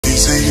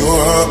your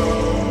heart.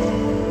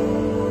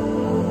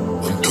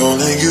 I'm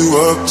calling you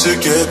up to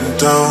getting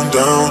down,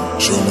 down.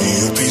 Show me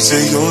a piece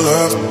of your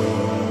love.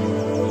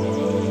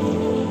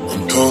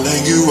 I'm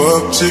calling you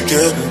up to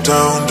getting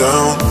down,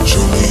 down.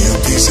 Show me a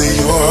piece of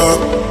your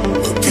heart,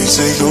 a piece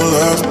of your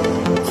love.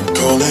 I'm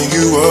calling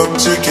you up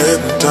to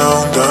getting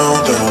down, down,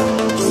 down.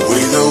 The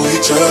way that we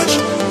touch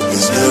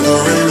is never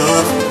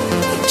enough.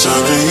 I'm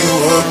turning you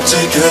up to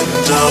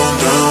getting down,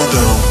 down,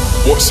 down.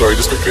 What? Sorry,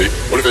 just quickly.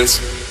 What if it's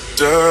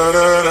da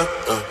da da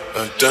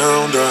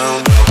down,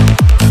 down,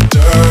 da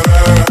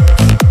da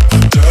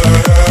da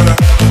da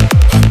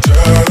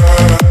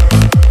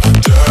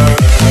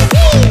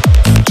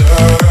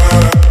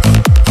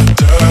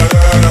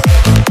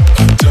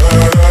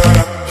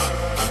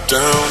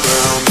down,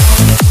 down.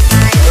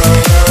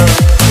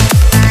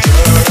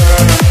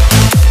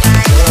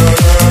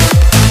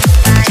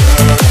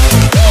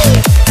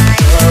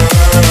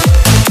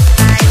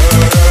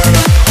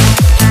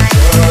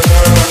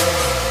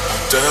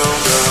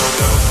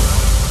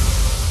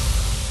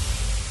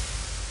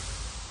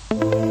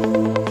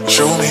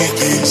 Show me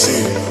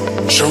easy,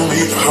 show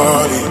me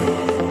hardy.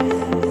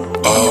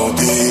 I'll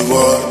be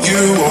what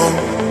you want,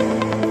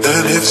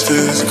 and it's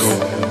physical.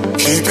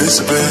 Keep it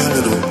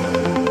subliminal.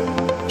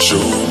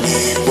 Show me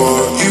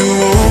what you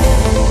want.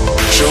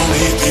 Show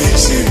me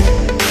easy,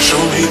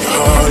 show me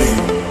hardy.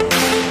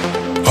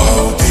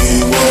 I'll be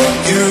what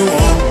you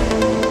want,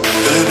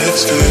 and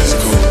it's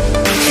physical.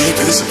 Keep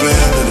it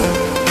subliminal.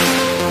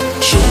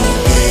 Show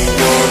me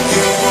what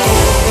you want.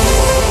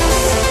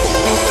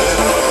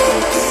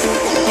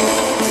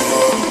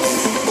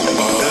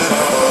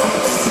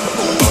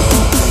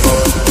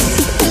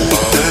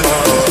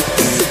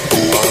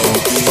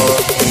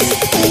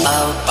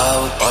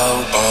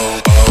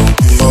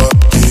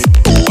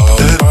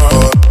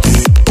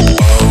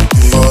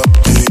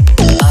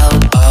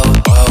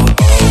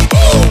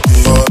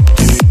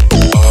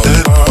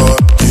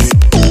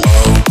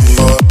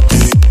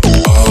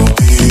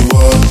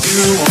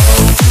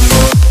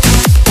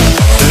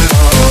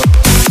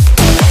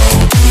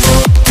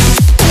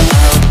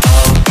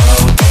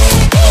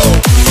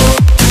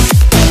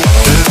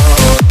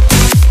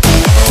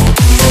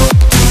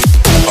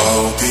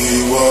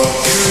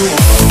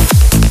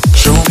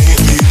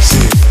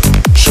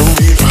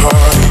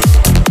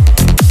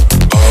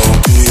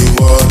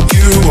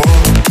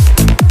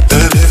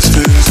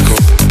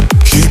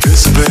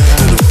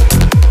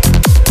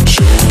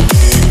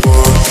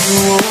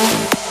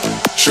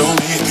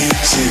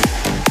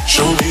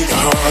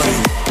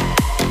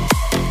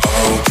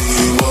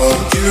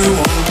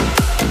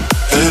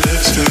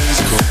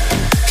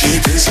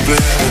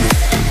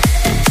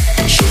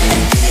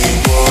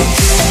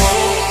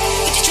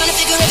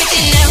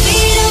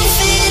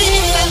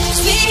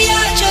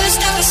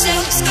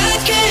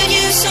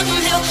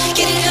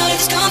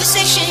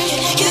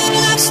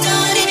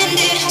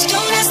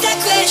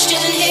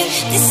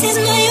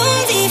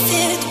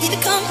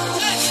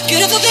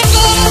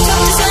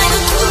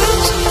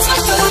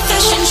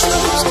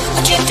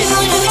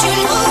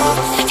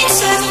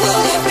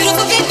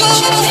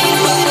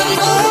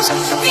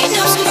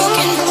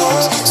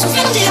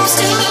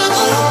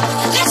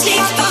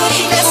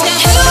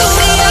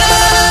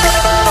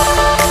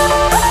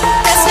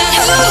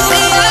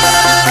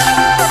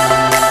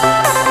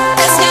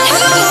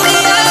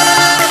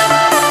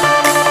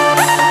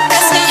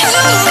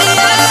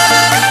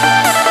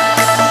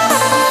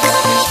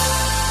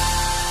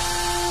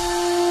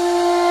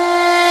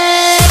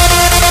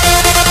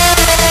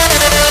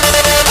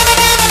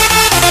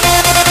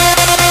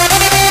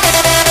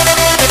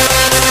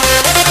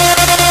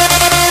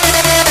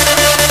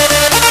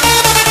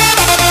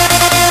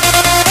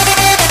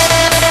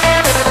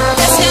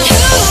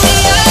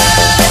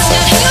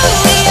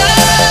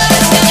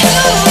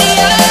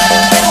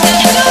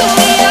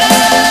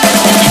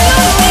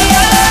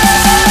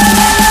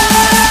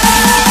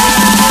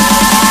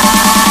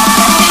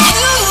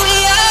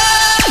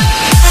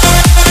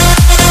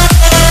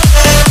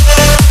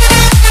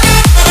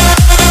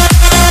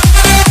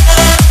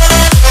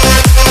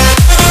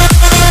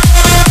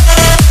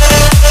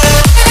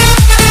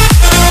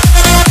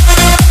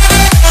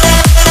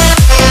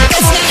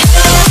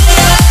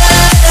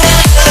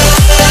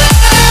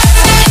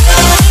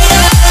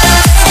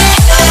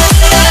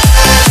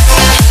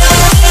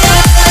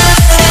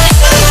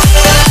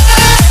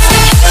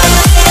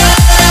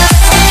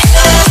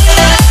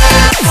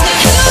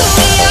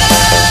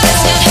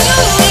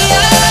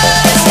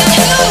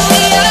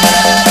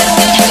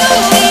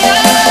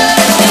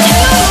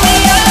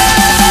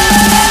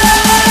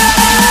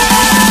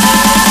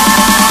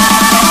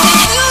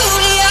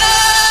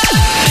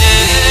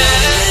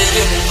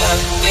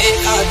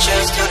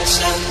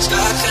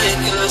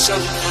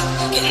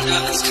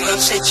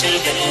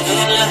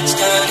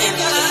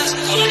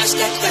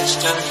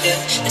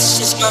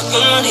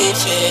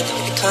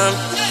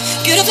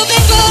 Beautiful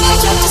big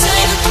bones, up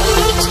designer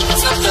clothes.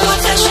 It's not the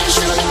fashion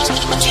shows.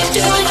 What you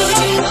doing, don't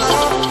you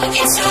know?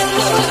 Inside the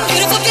world,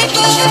 beautiful big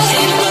bones.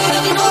 Champagne around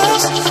the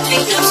nose.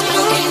 3,000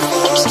 broken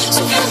walls.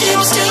 So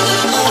goddamn still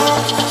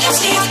alone. Let's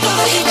leave the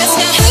party.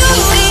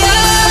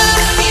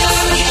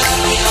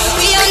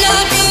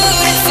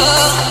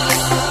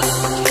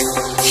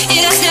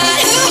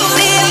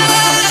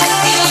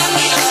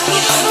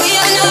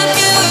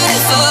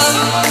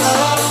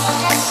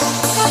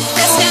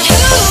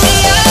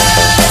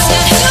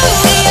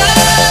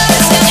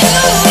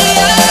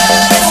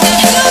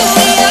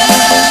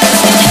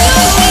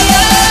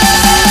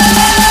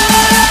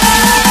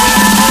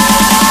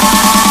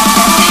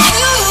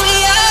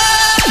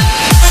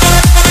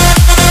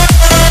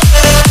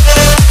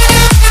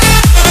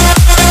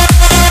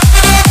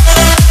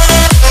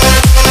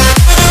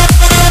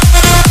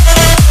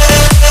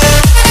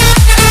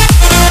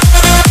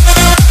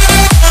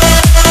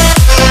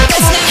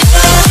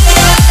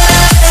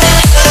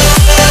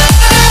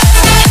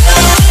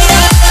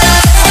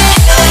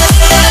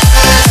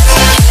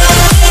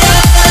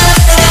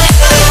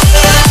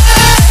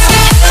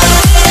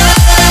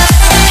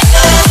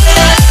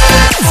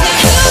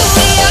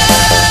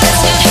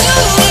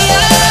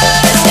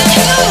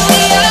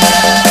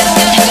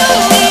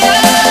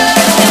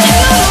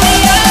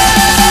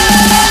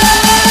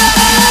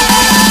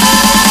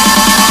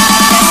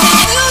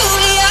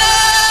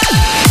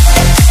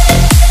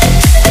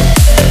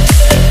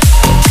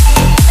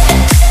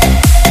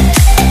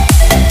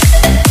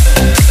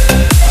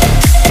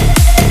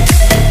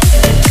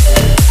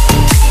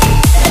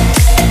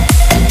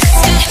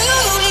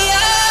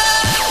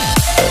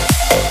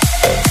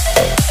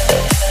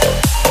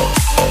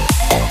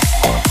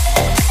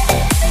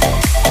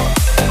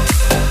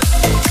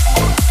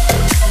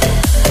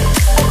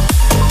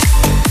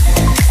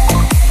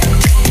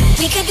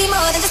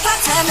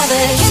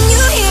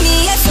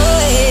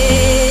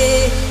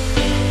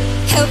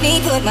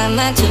 my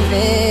mind to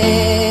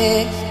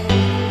rest.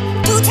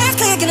 2 times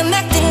click and I'm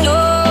acting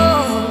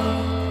low.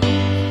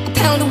 A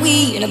pound of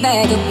weed and a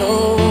bag of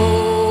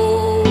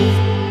blow.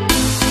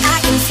 I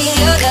can feel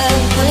your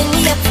love pulling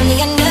me up from the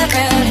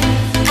underground.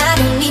 I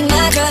don't need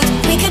my drugs,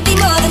 we could be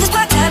more than just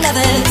part-time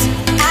lovers.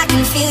 I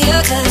can feel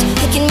your touch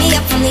picking me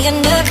up from the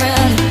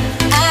underground.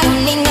 I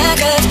don't need my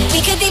drugs, we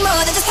could be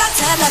more than just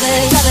part-time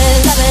lovers. Lovers,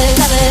 lovers,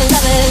 lovers,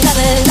 lovers,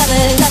 lovers,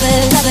 lovers, lovers,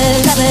 lovers,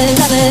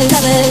 lovers, lovers,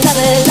 lovers,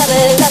 lovers,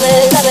 lovers,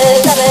 lovers, lovers,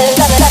 lovers.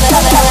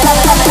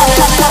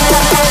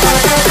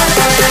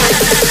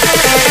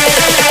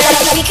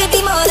 We could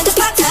be more than just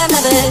part-time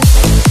lovers.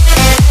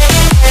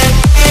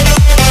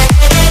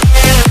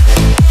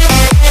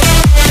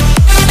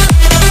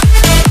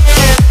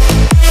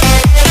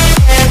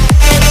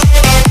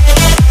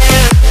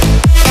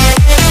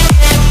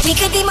 We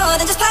could be more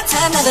than just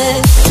part-time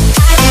lovers.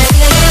 I can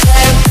feel your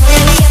love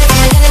pulling me up from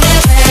the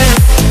underground.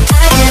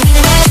 I don't need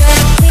my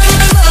drugs, we could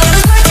be more than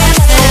just part-time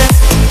lovers.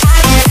 I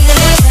can feel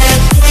your love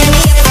picking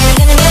me up from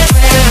the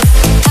underground.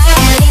 I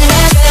don't need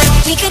my drugs,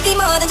 we could be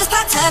more than just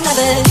part-time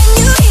lovers. Can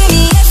you hear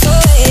me?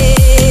 SOS,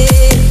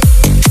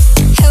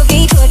 help me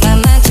put my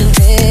mind to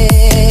rest.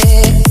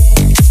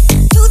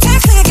 2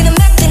 times click and I'm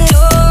acting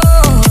low.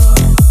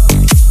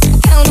 A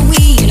pound of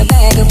weed and a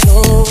bag of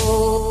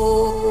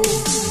blow.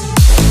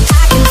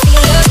 I can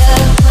feel your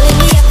love pulling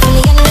me up from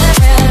the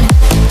underground.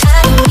 I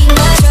don't need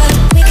my drugs,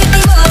 we could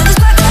be more than just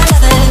part-time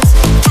lovers.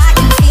 I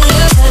can feel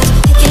your touch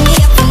picking me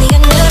up from the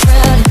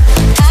underground.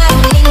 I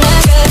don't need my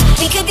drugs,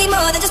 we could be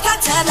more than just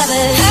part-time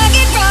lovers. I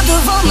get robbed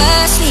of all my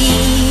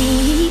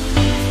sleep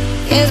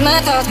as my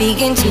thoughts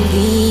begin to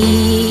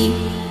leave.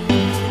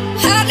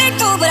 I'd let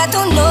go but I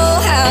don't know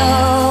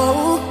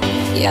how.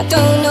 Yeah, I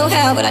don't know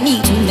how, but I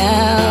need to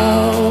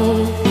now.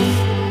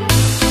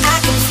 I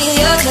can feel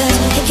your touch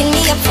picking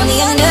me up from the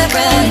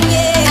underground.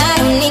 Yeah, I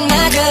don't need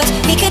my drugs,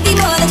 we could be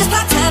more than just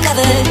part-time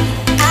lovers.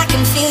 I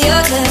can feel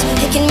your touch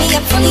picking me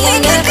up from the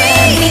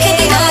underground. We could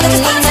be more than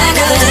just part-time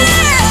lovers.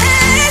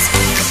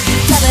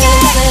 Lovers,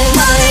 lovers,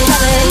 lovers,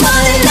 lovers,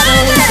 lovers,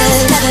 lovers,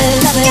 lovers,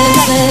 lovers, lovers,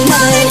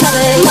 lovers,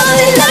 lovers, lovers,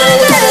 lovers.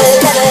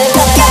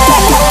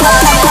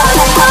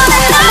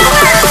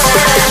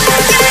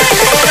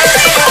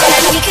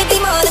 We could be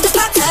more than just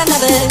part-time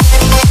lovers.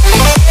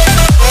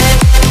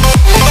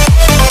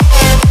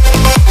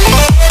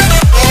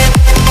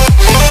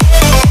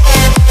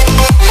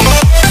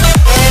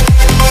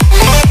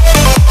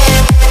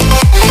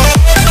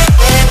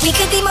 We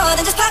could be more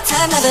than just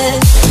part-time lovers.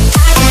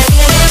 I can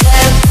feel your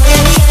love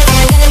pulling me up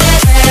from the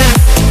underground.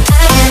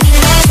 I don't need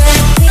my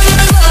drugs, we could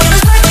be more than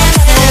just part-time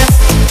lovers.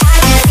 I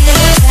can feel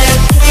your love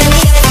picking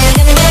me up from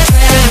the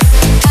underground.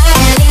 I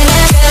don't need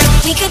my drugs,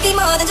 we could be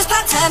more than just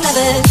part-time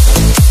lovers.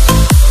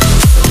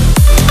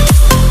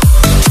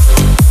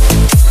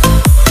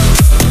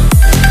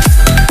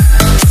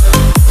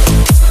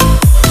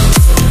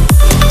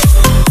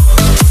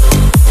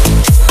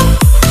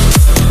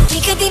 We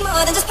could be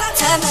more than just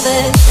part-time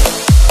lovers.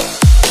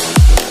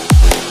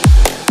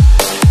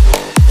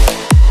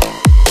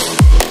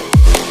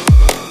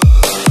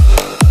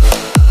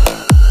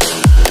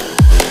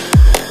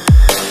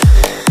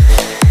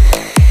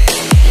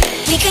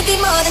 We could be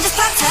more than just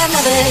part-time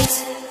lovers.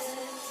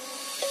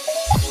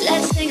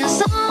 Let's sing a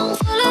song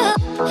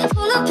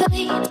full of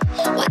pain.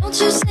 Why don't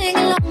you sing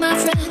along, my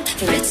friend?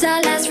 For it's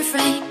our last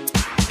refrain.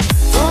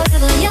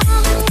 Forever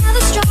young,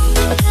 never strong,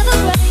 never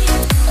brave.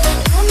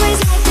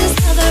 Memories like this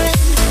never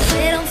end,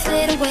 they don't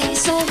fade away.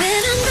 So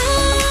when I'm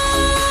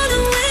gone,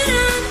 and when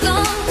I'm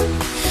gone,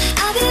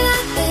 I'll be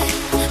right there,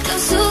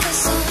 close to the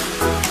sun.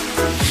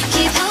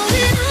 Keep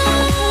holding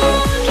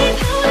on, keep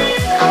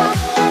holding on.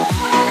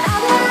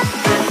 I'll be right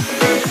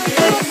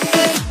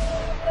there,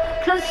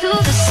 close to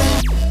the sun.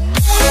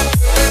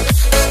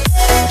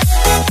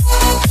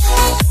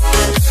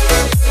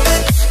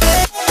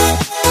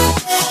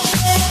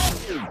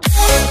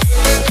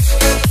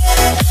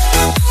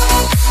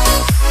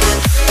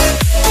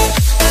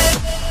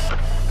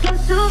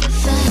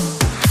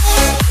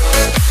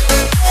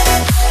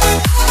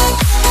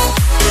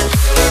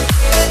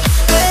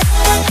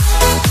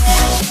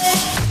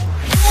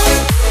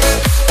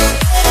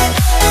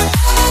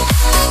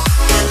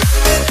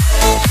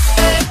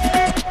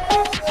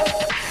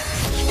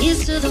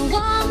 Here's to the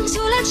ones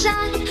who let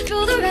shine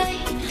through the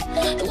rain,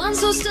 the ones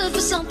who stood for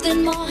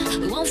something more.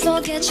 We won't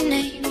forget your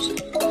names.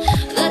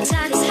 The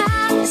tide is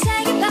high,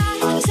 say goodbye,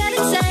 we said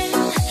it's safe,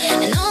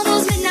 and all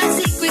those midnight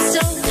secrets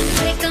told,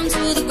 take them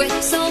to the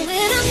grave. So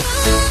when I'm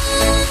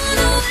gone,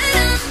 oh when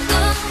I'm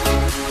gone,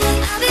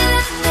 I'll be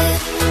right there,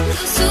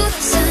 close to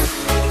the sun.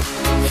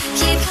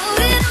 Keep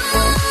holding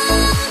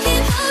on,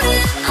 keep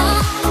holding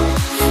on,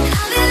 and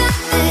I'll be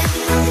right there,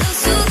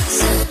 close to the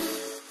sun,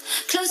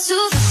 close to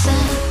the sun.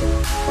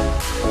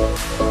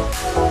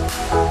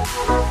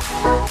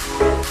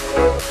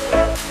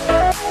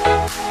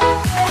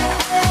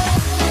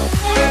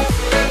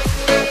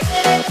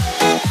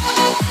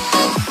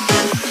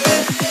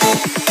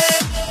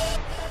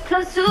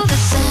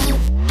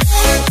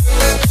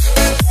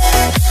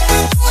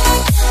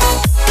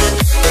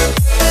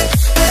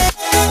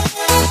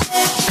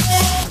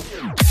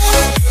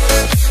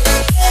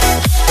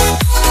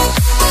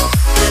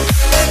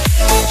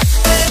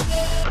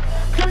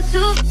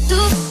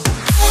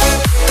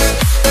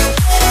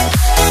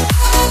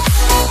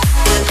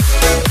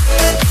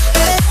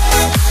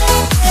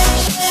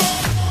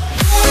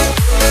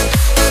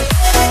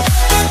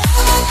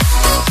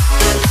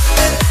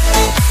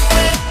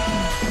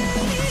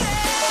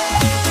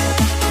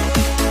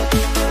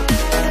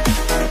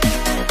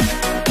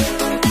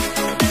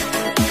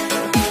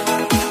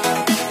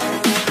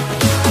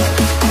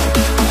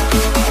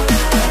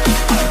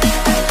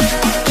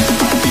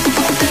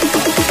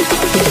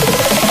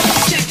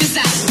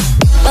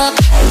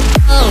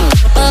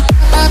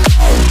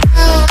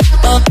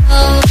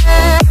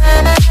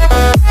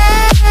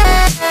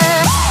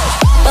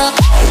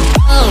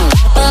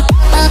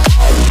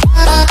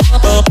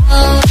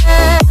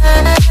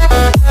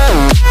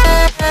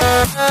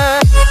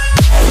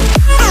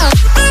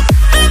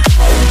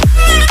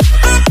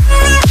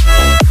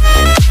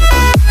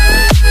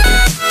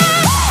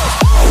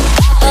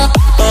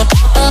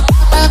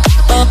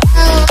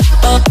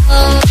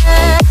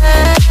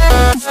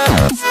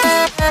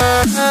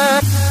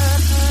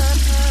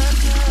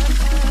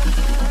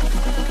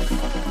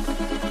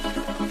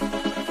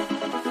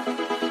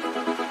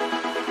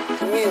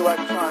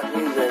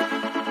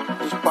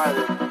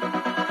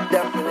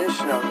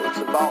 definition of it. It's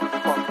about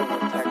fucking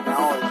with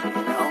technology,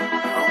 you know?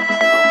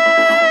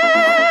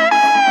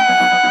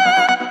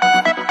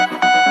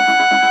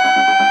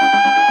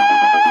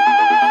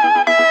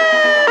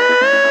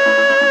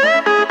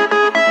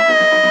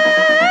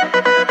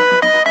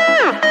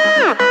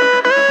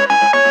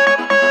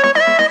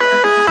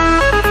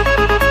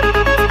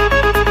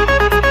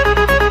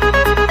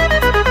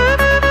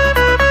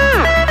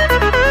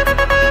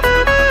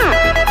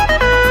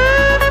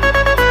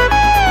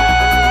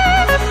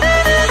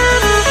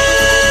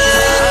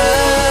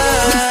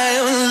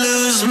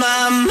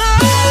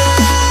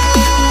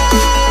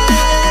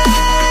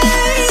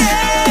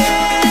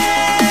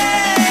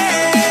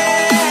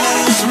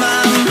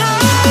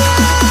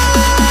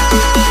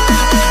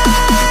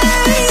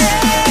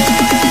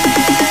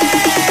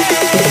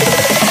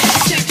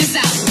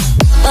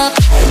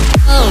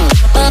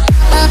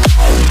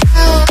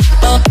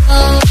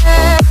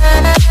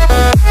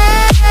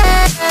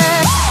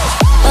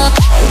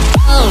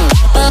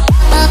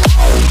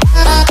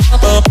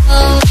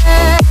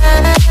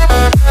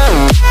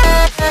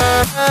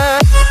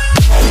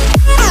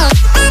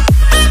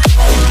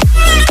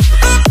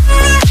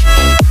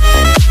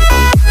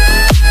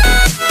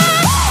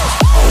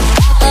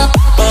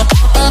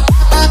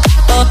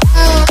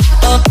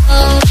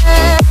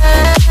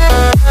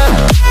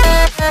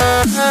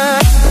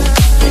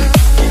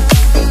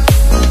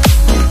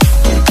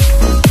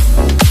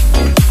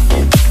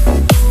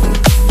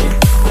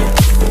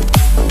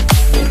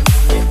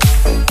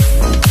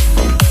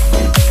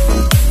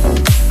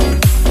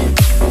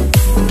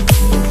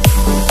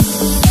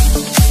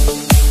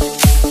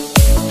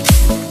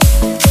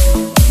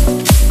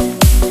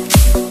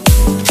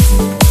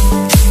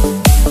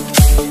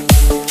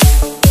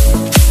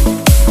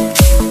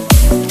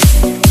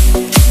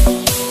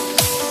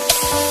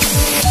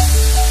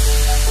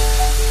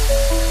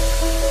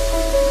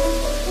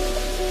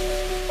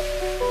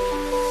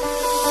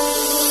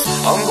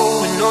 I'm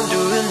going on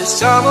during this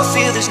time. I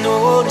feel there's no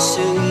one to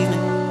save me.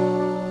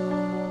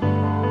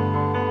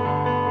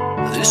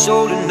 This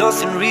all and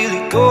nothing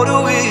really got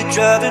away,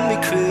 driving me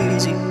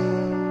crazy.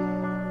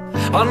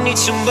 I need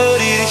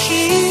somebody to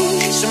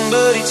hear,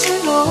 somebody to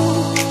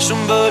know,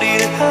 somebody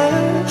to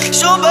have,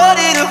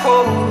 somebody to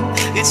hold.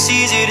 It's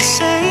easy to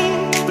say,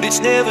 but it's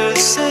never the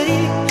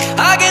same.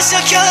 I guess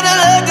I kinda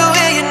like the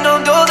way you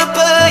numbed all the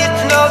pain.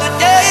 Now the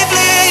day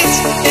bleeds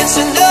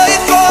into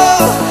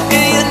nightfall,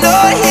 and you're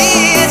not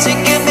here to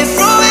get me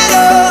through it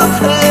all.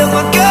 I let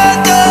my guard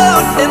down,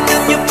 and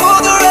then you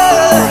pulled the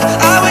rug.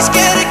 I was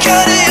getting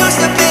kinda used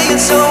to being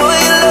someone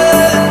you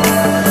loved.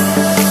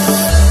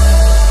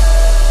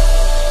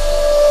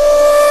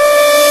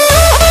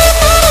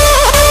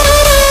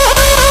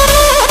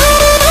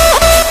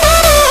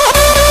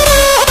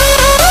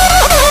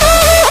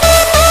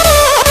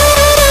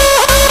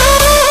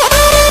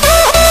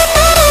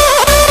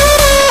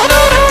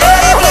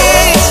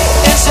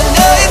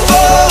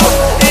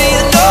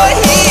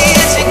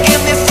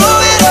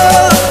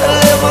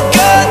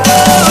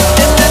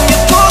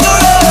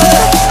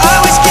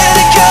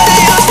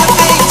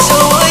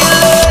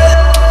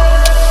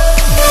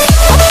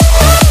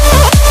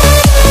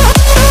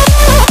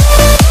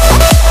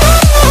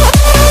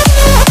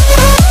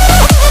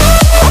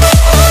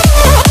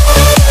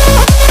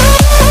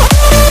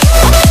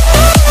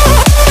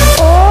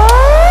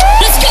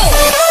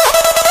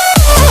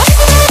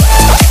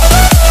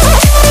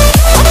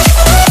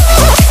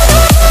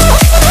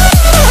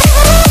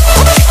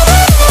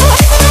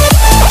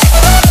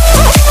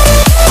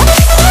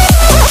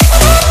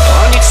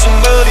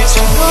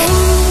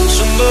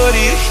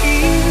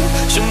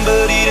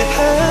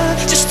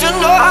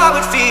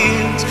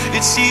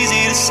 It's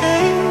easy to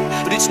say,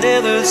 but it's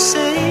never the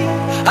same.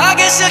 I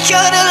guess I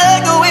kinda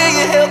like the way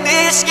you help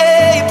me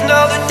escape.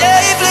 Now the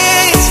day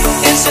bleeds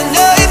into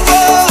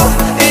nightfall,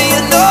 and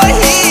you're not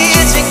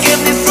here to get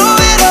me through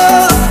it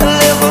all. I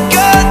let my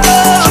guard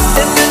down,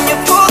 and then you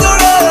pull the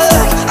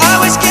rug. I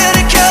was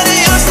getting kinda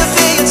used to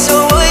being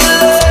someone you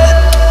loved.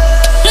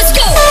 Let's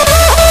go!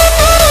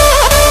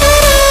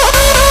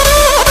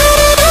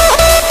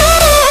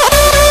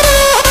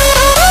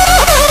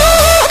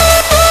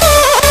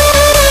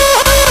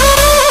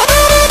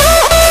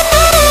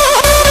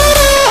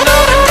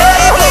 Now the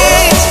day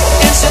bleeds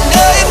into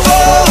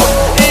nightfall,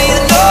 and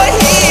you're not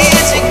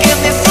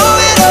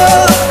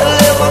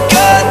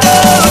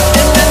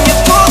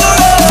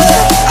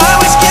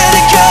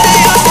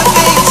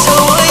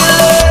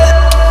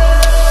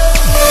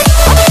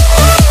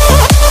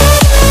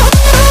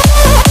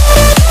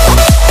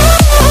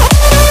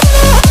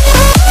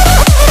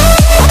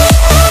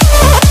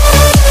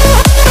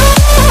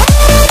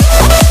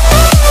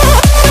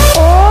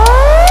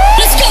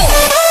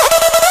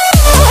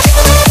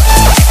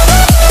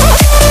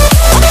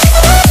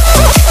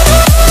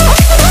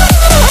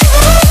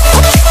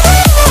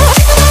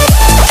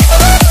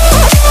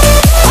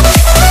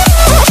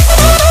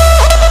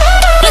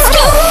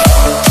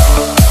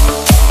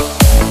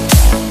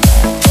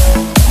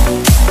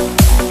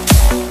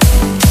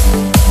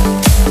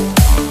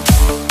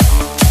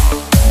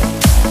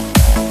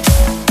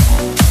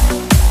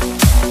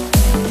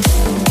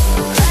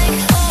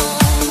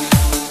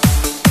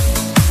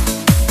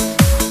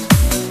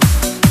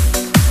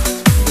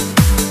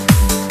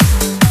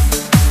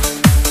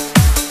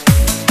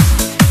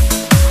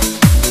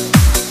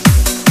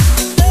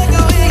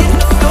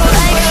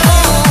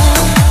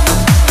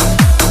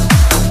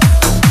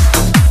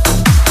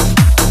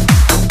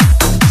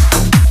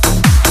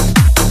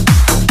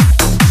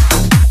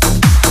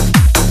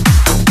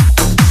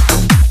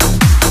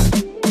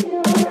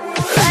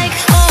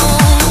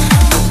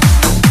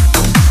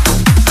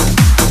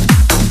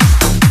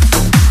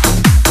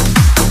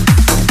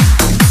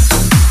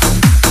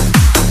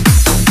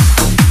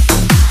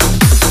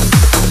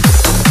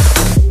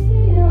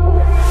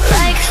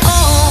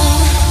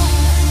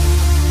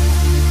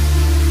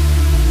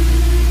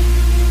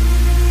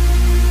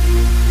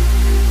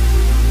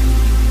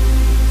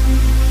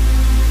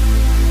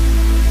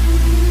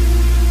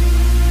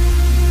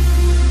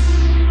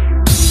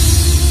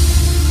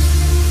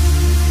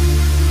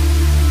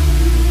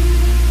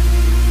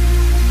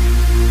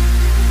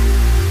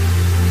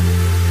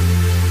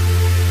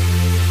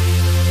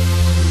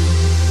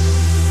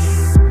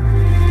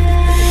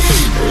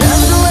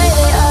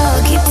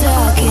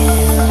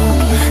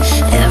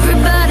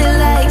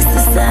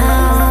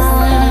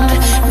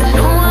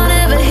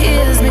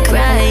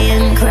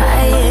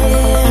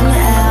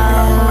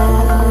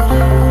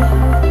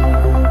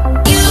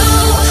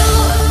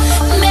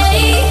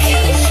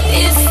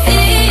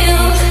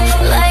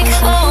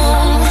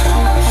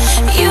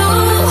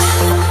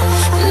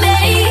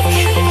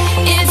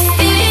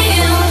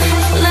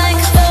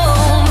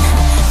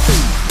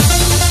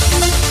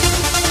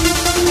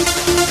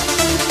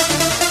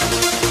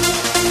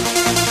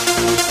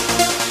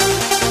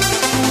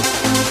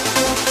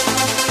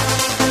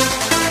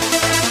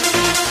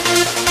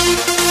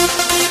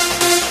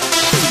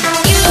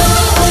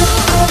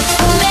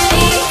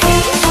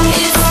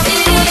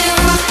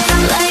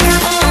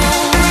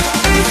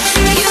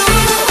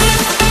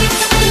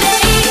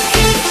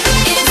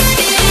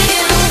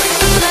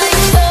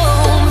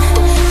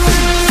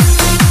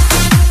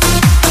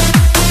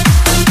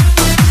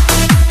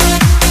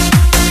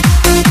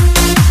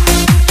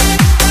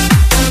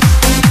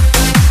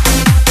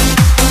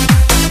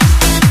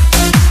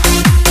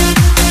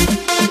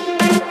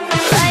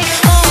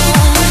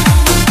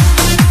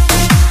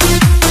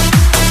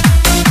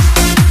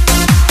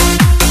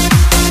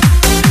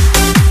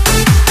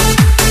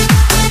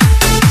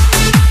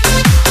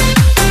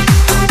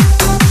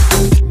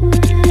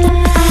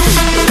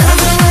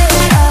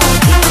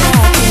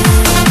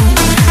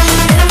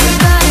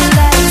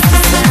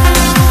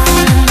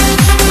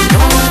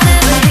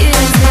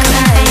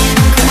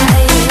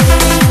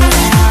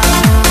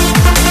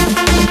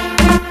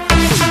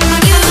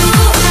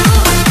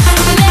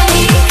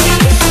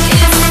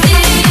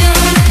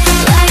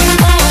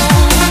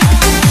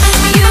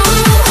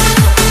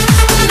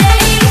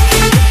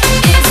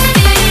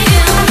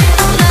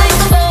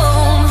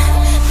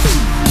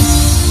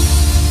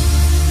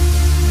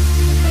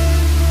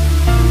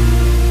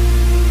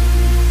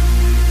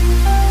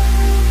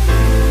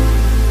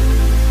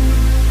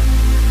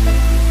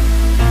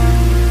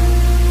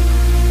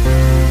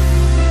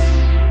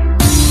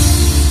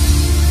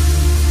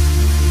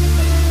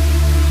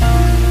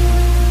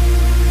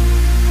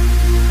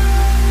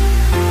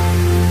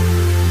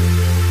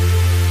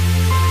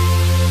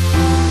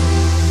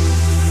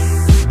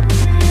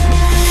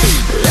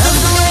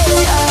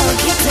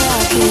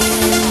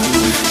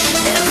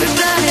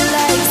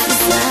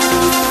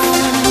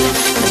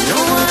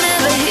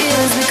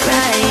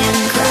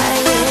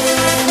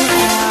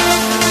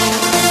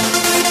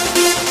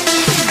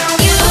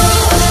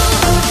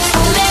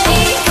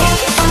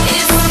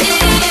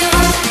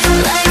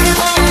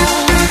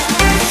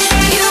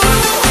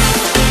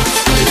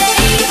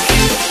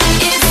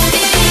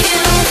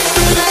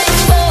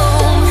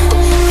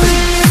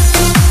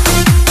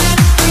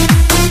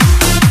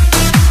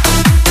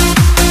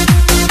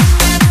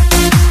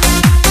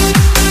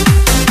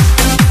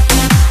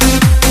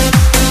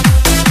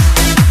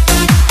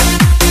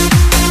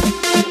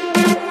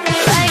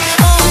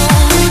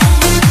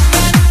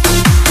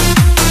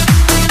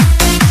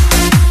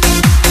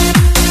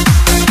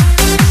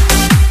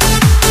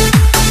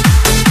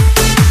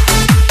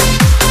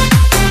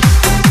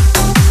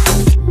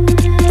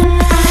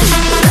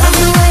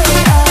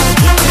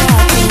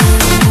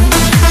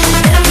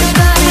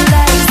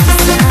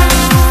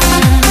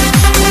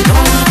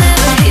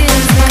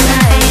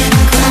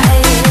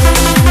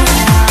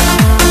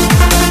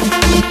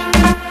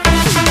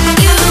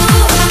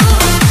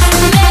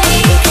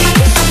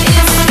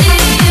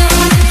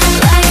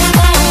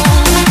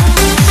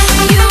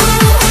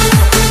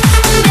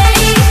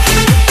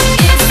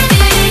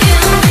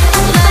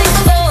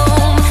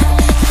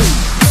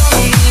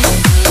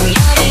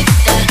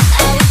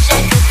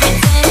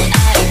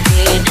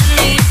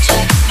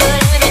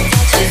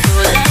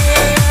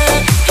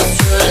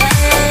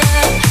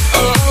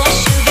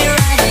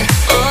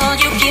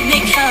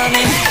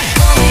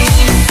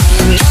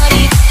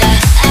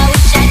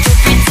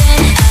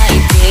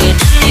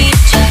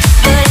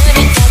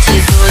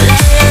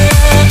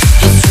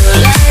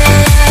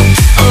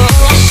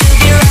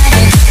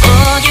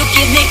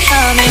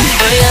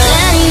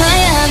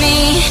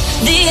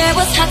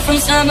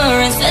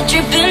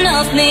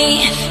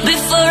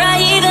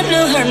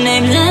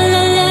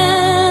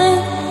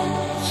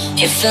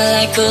It felt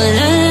like a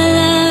la,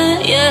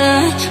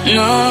 yeah,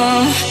 no.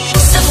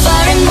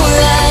 Safari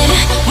moonlight,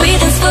 we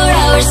danced for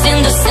hours in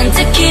the sun,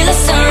 tequila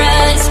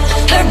sunrise.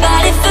 Her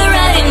body felt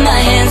right in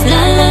my hands,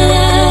 la la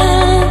la.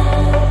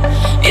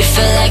 It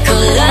felt like a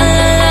la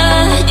la,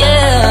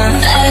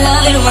 yeah. I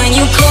love it when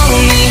you call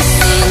me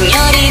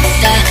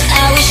señorita.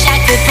 I wish I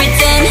could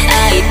pretend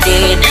I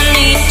didn't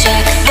need ya,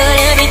 but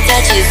every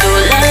touch is oh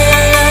la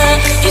la la.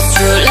 It's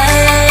true la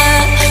la la.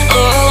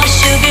 Oh, I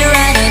should be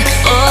running.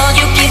 Oh,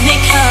 you keep me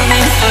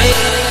coming for you.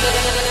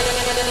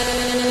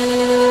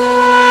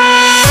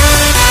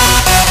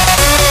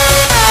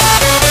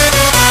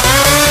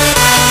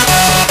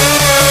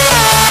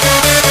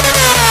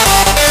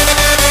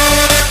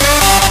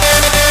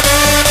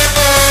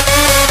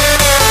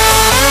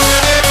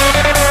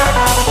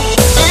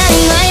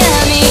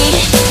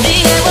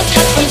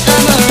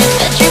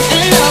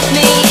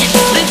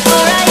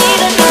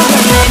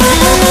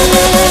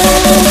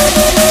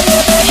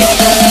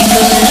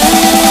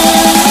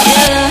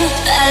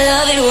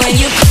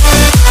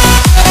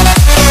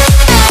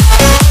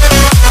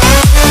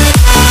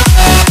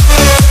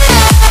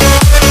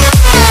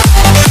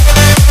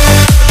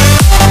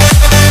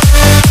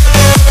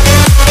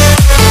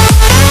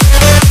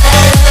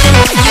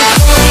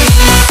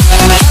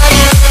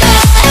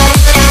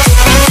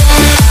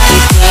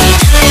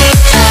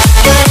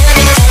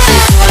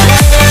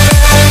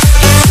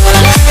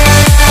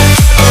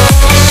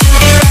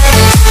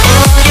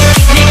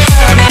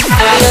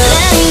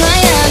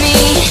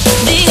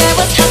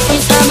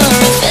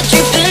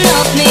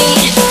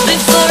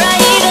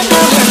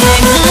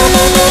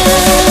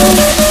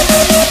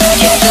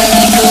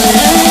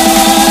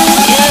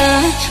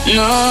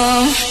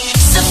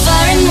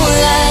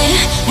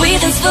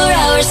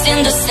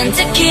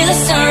 Tequila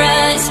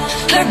sunrise,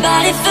 her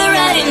body felt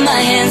right in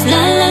my hands,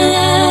 la la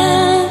la.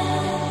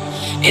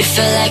 It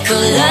felt like a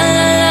la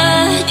la la,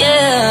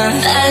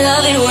 yeah. I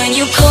love it when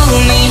you call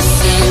me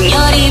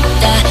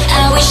señorita.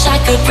 I wish I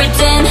could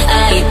pretend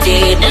I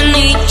didn't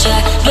need ya,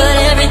 but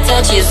every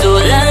touch is oh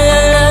la la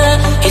la.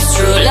 It's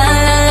true la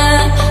la la.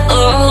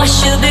 Oh, I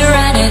should be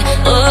running.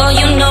 Oh,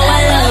 you know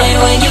I love it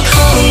when you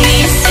call me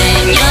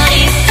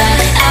señorita.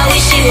 I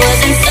wish it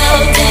wasn't so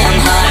damn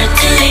hard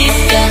to leave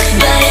ya,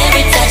 but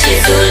every touch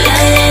is oh la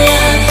la la.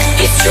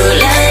 It's true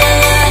la la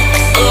la.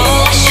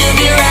 Oh, I should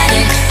be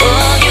running.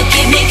 Oh, you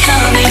keep me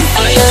coming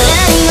for you.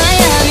 In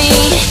Miami,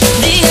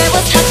 the air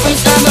was hot from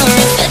summer.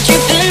 It's that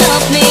dripping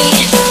off me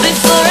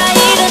before I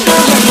even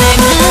know her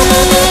name.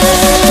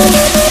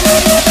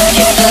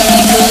 It felt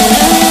like a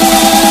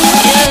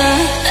yeah.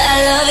 I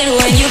love it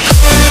when you.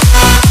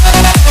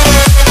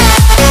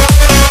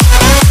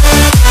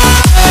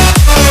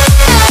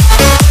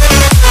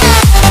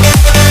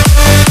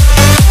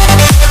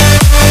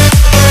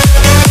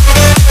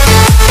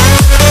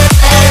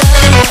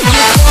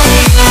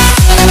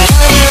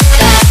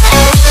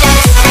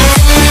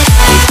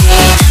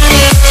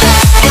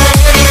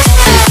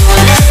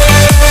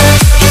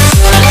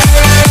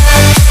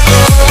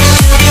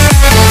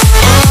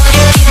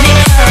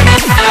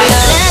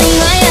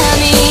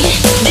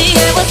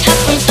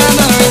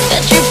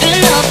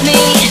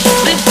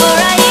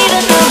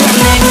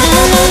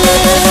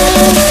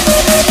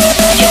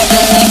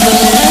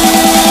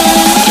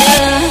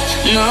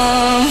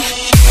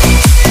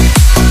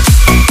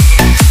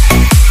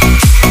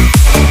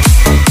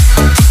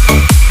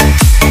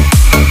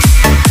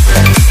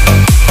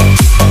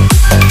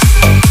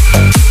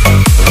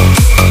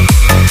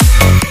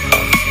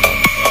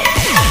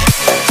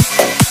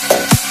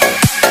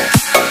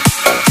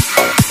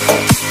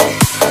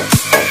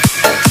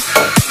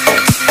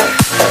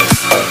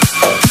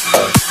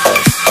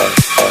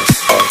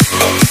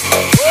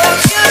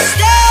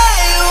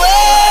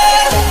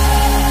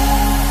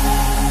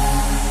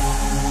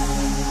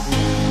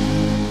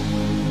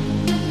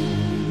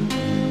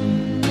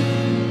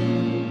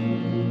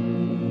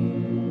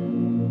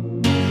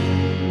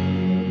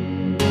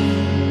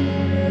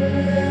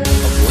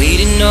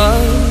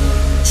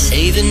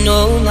 Saving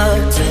all my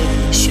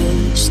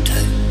precious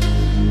time,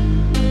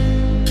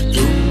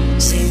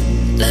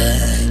 losing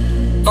that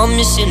I'm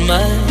missing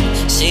my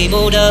same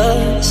old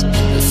us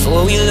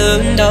before we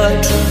learned our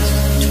truth.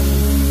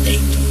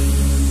 Late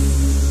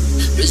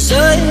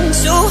resigned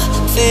to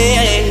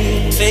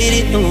fade,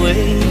 fading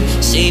away.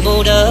 Same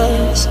old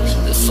us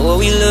before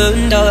we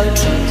learned our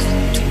truth.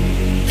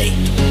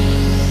 Late.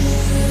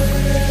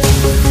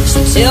 So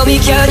tell me,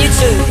 can you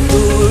turn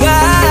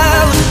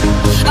around?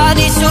 I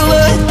need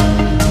someone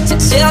to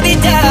tear me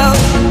down.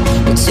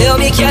 Tell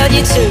me, can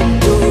you turn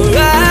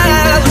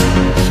around?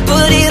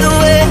 But either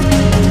way,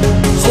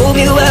 hold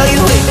me while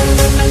you wait.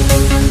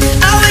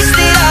 I wish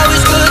that I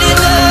was good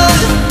enough.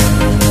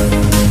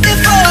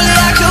 If only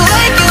I could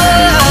wake you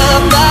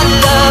up. My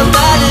love,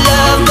 my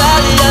love, my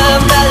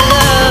love, my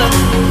love.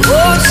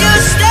 Won't you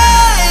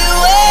stay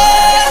away?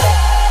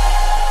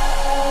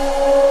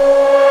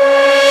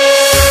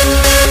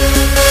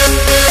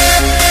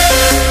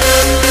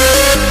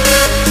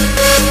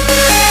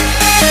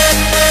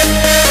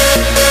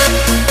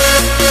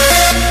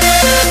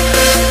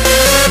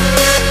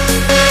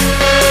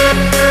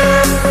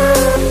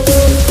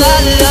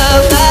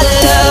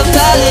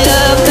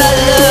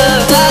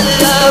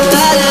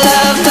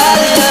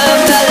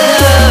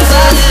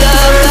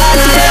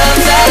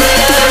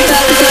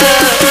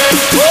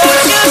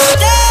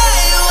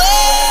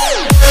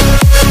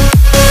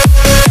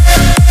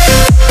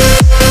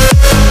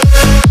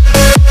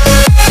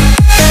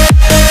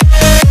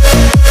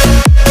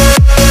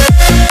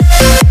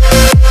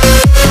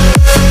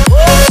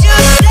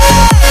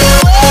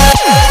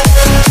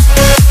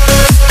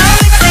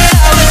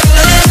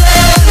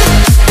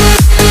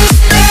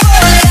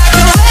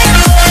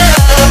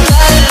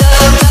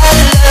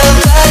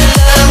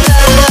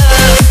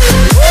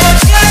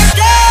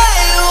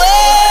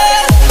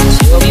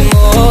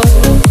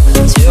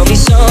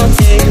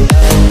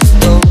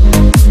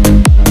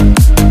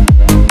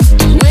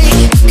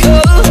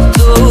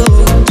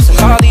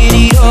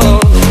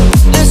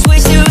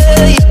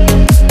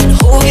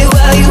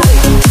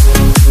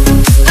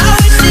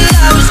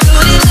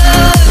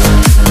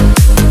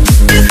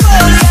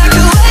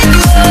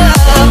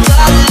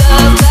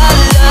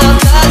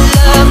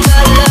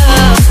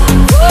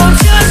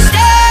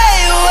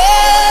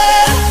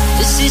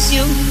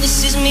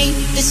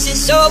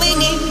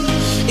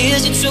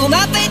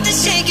 feet are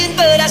shaking,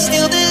 but I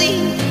still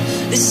believe.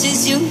 This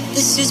is you,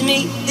 this is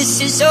me, this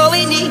is all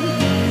we need.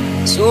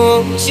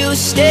 So won't you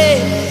stay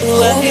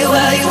while you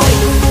wait?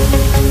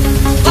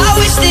 I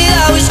wish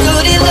that I was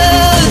good in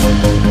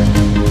love.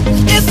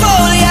 If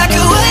only I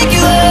could wake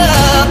you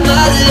up.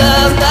 My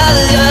love, my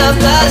love,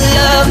 my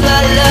love,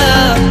 my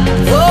love.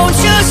 Won't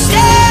you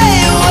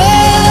stay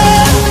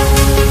away?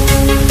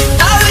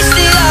 I wish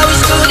that I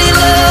was good in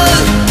love.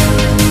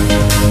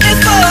 If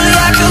only I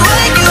could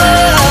wake you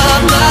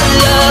up. My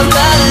love,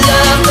 my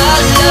love, my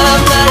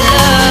love, my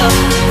love.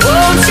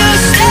 Won't you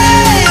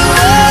stay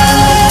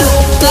away?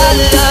 My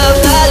love,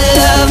 my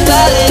love,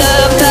 my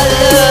love, my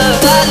love,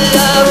 my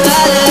love, my love, my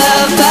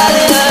love, my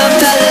love,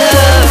 my love, my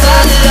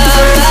love,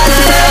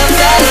 my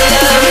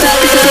love,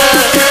 my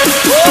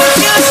love. Won't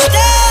you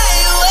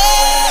stay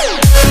away?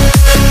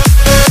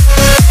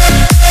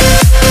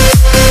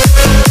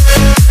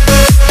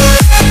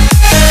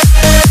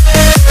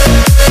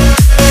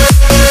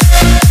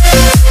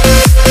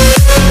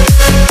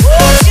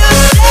 Won't you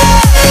stay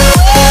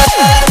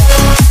away?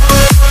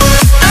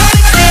 I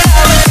wish that I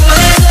was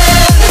good in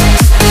love.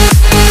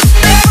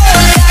 If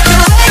only I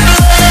could wake you up.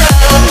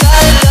 My love, my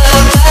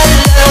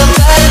love, my love,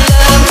 my love.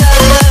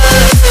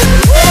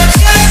 Won't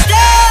you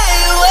stay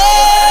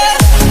away?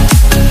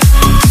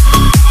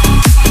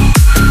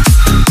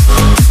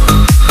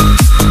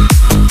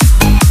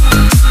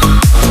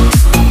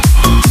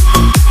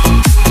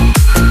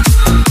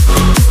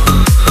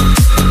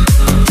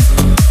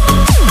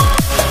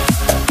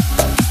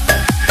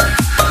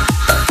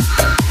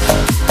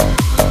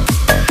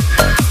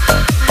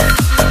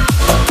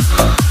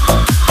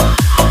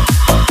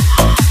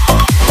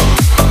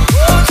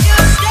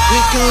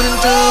 We're gonna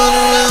turn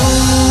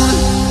around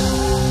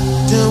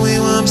till we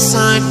were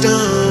upside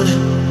down.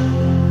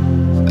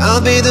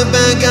 I'll be the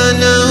bad guy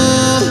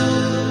now,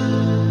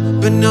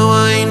 but no,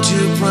 I ain't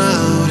too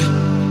proud.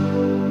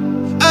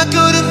 I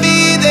couldn't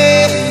be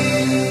there,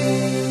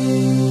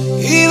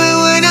 even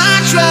when I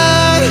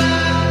tried.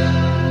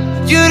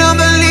 You don't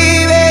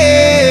believe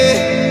it.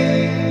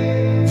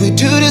 We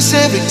do this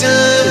every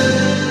time.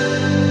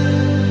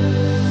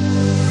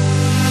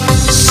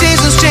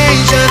 Seasons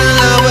change and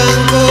love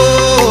and go.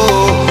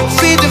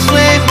 Feed the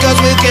flame cause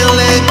we can't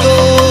let go.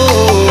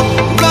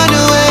 Run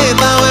away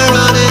but we're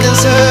running in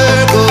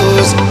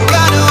circles.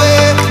 Run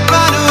away, I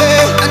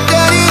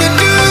dare you to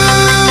do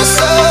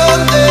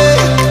something.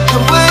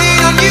 I'm waiting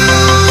on you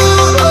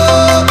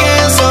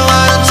again, so I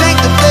don't take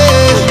the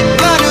bait.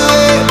 Run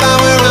away but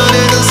we're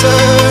running in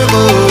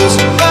circles.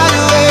 Run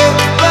away,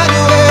 run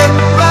away,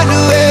 run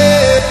away.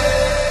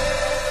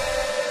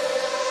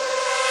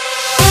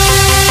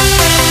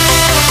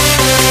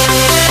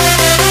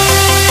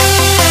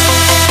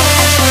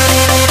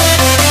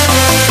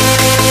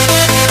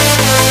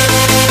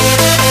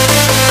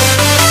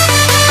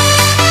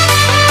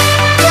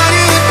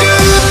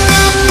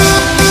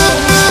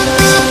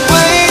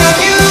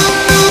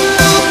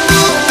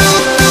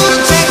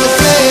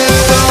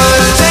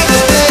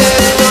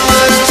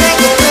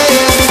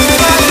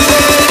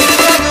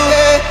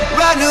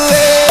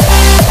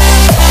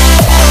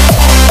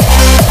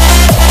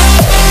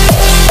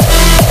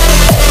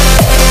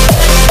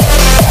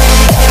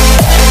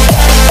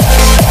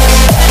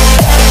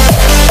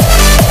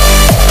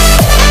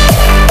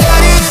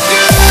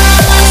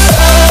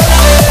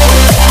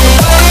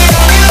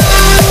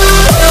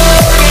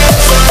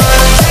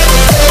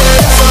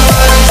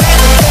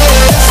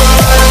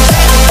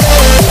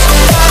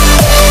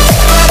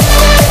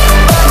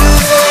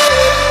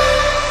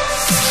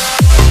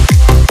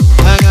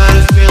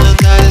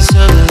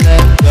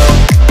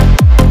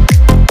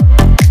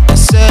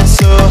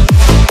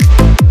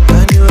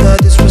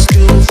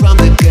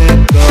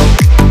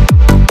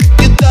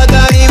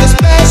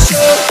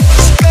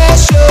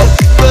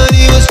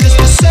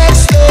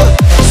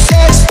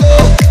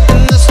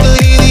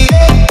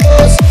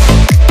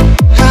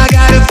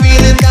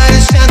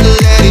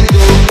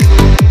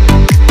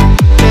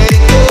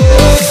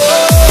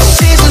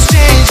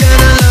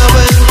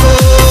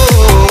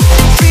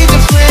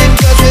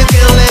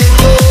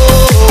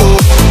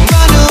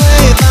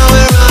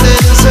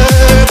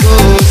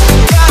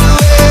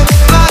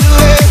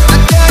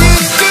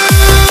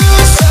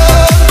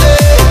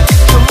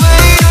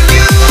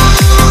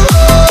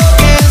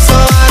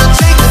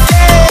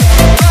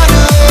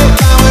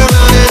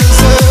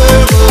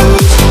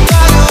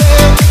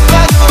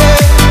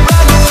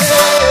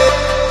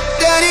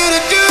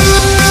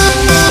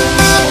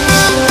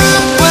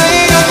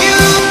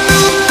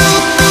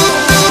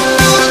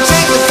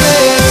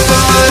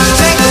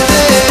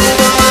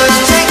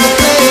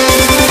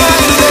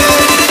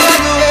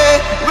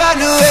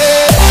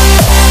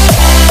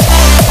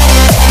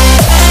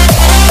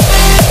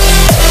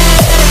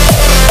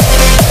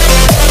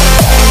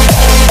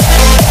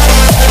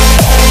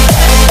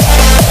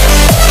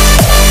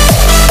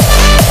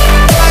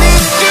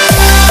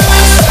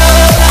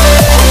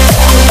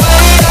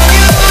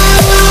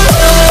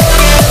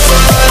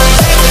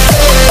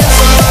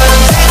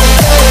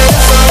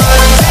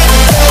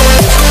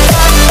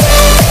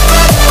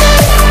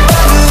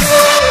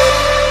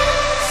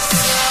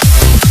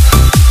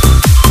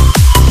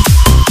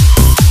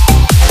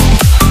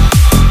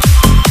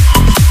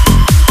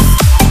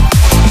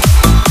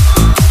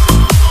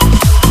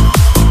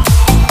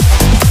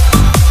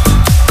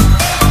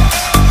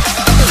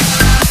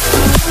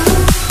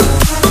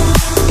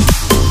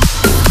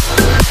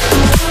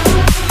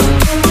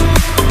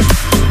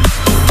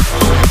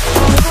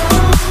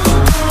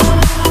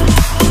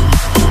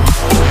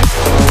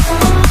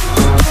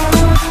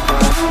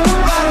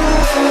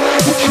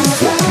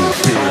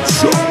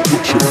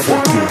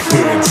 fucking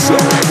hands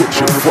up, put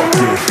your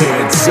fucking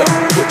hands up,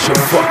 put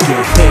your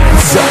fucking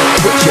hands up,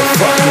 put your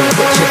fucking,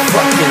 put your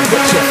fucking,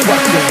 put your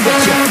fucking,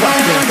 put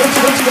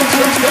your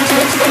fucking, put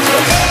your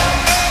fucking.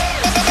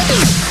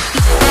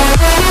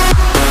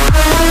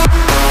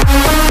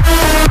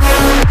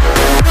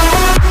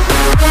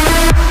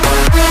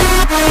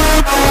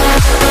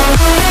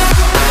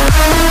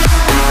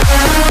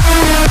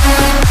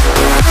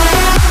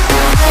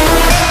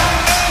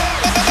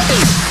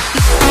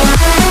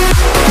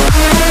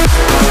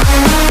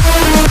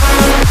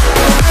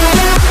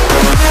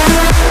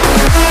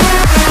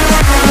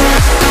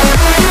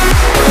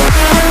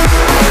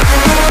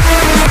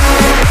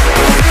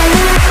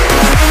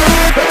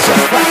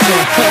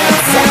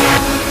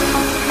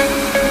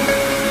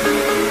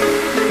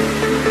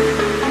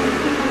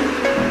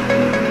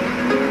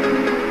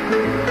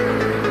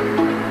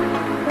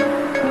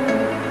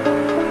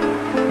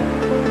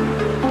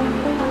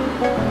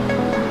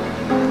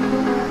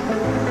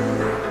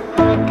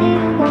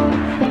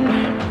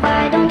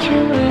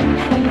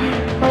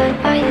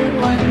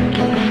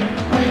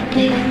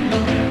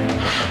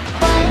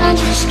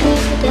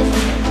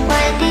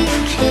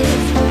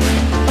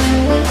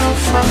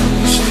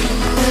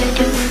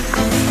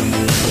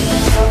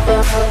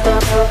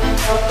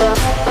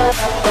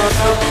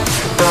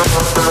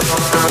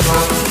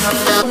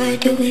 Where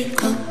do we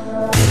go?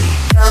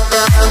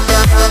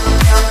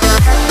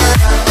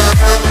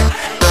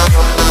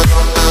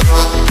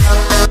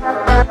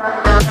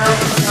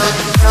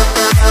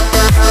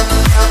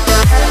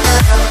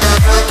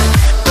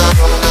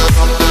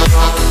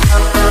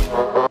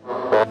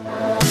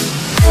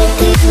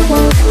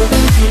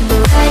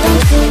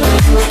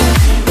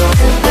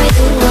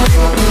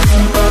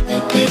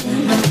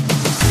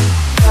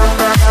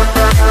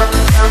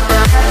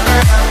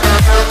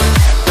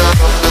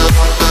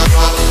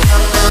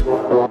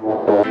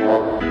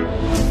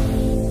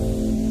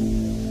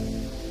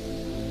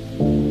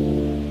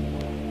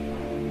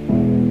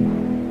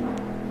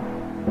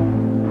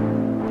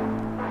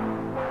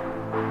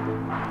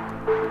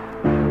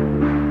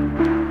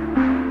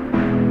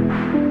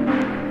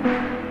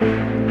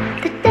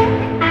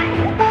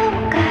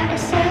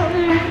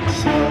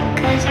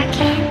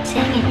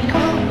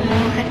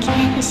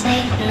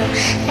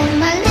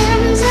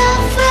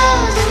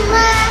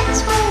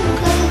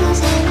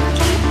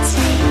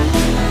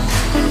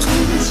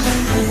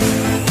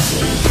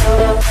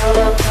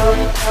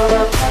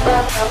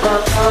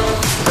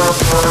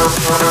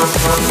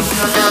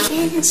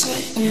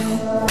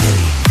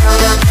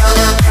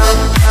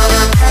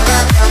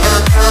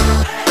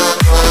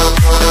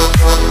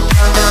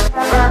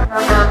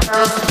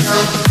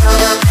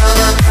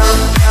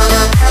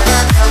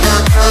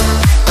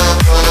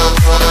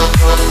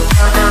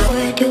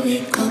 Where do we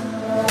go?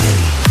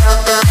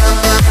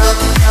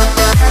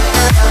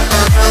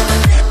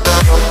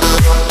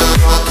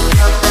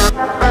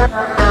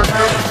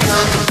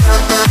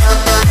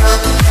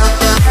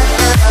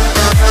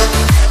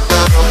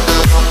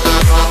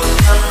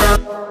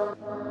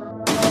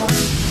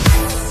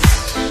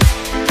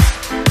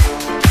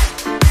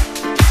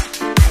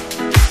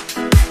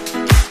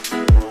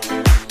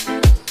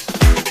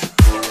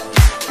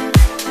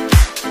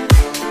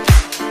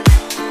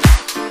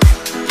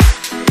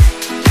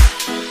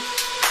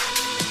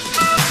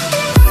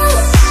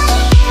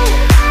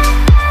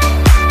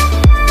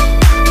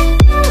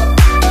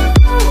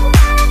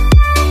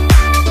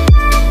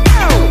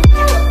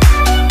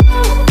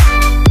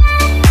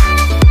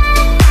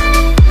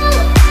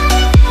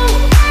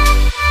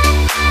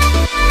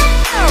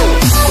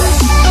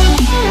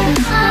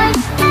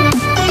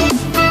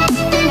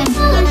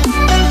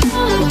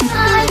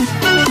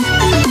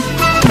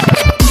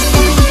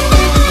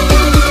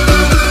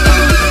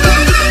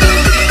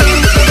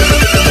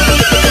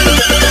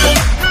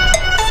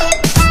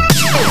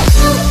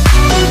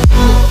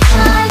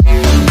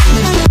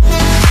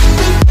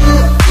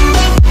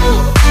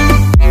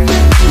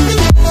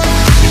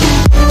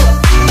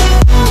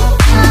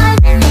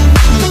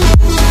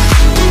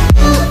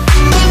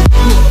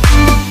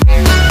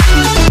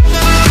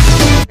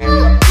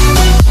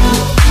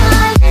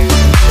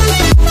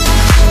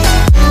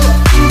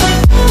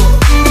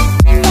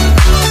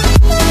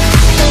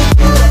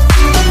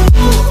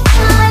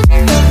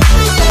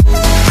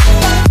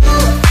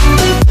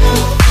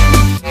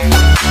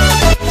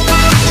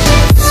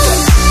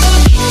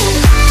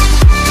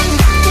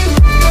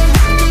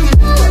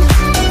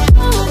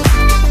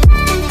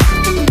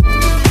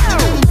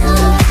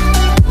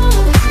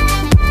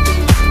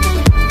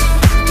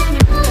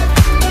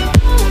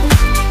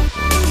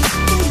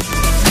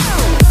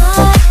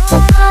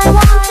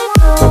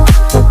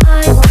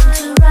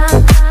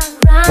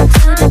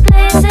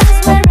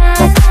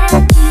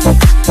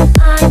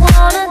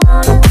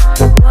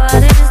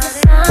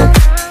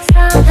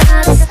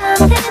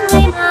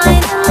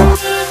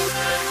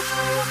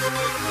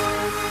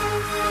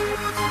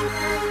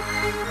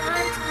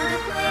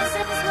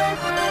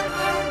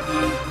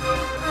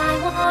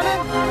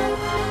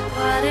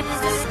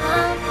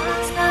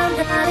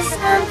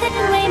 Something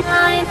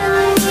reminding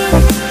me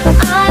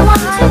I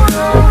want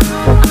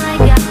to go.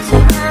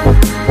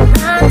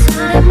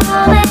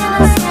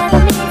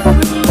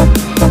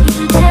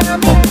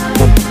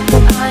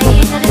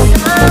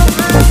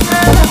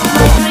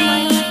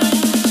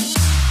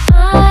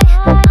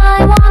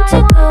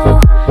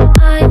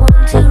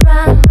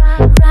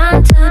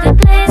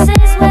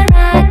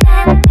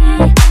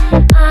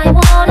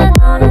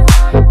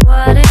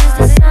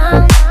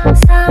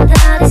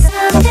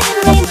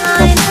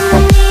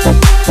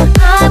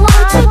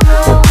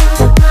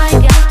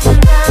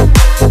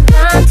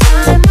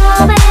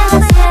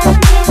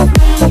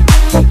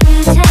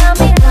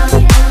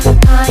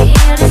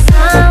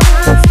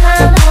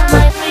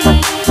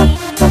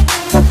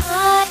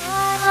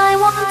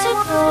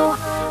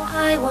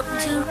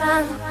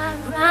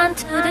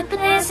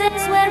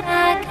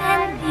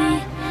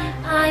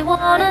 I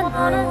wanna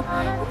know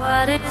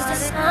what is the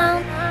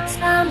sound?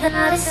 Sound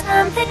that is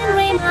something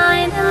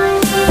reminding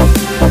me.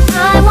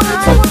 I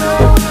want to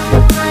know.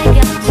 I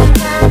got to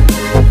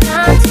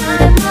run to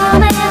the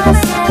moment and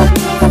set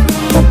me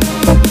free.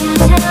 You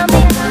tell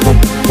me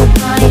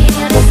how I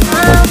hear the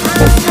sound of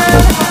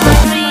my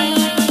dreams.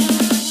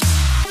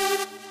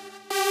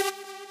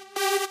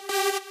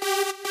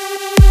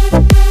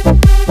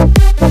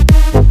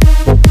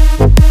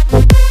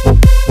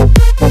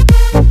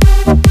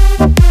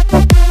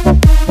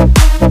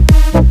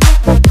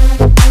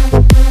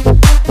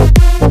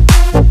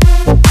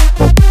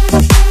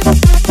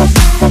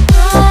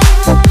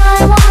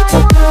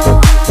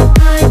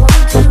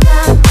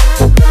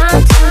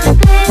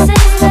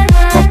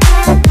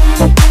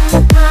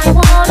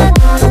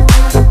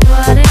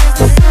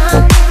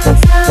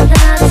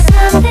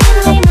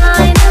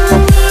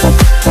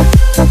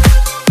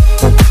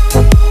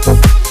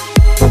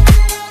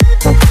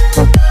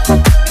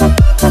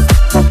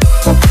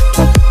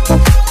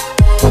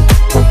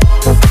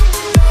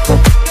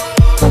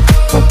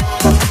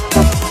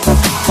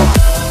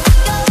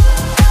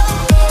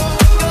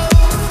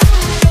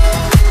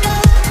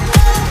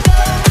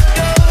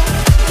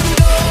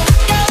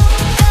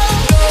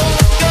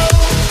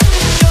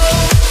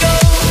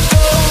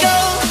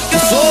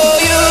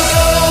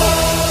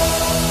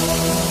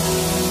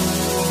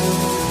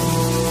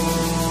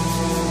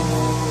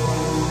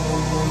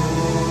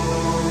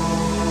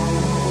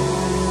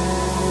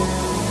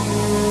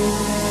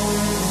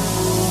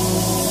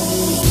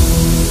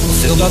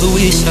 By the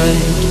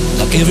wayside,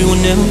 like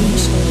everyone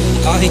else.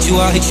 I hate you,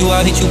 I hate you,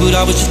 I hate you, but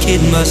I was just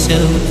kidding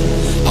myself.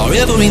 Or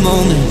every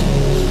moment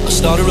I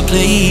started a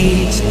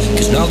place,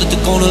 cause now that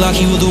they're gone, like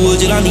you were the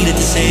words that I needed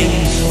to say.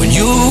 When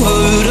you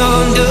hurt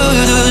under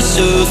the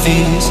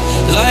surface,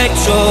 like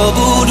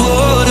troubled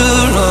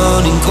water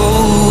running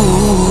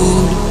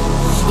cold.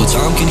 Well,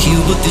 time can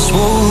heal, but this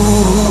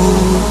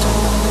won't.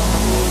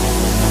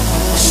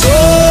 So,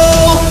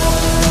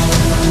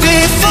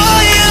 before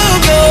you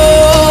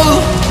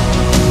go,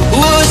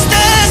 was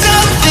there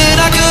something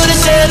I could have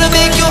said to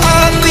make your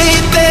heart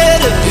beat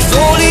better? If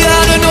only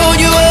I'd have known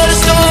you were the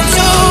storm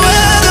to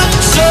weather.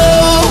 So,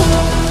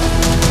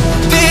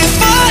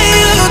 before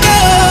you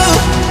go,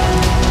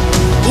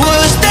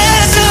 was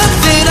there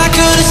something I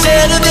could have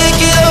said to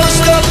make it all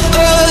stop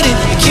hurting?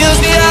 It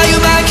kills me how your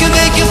mind can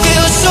make you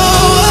feel so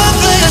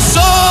worthless.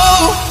 So,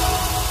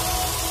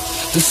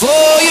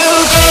 before you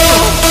go,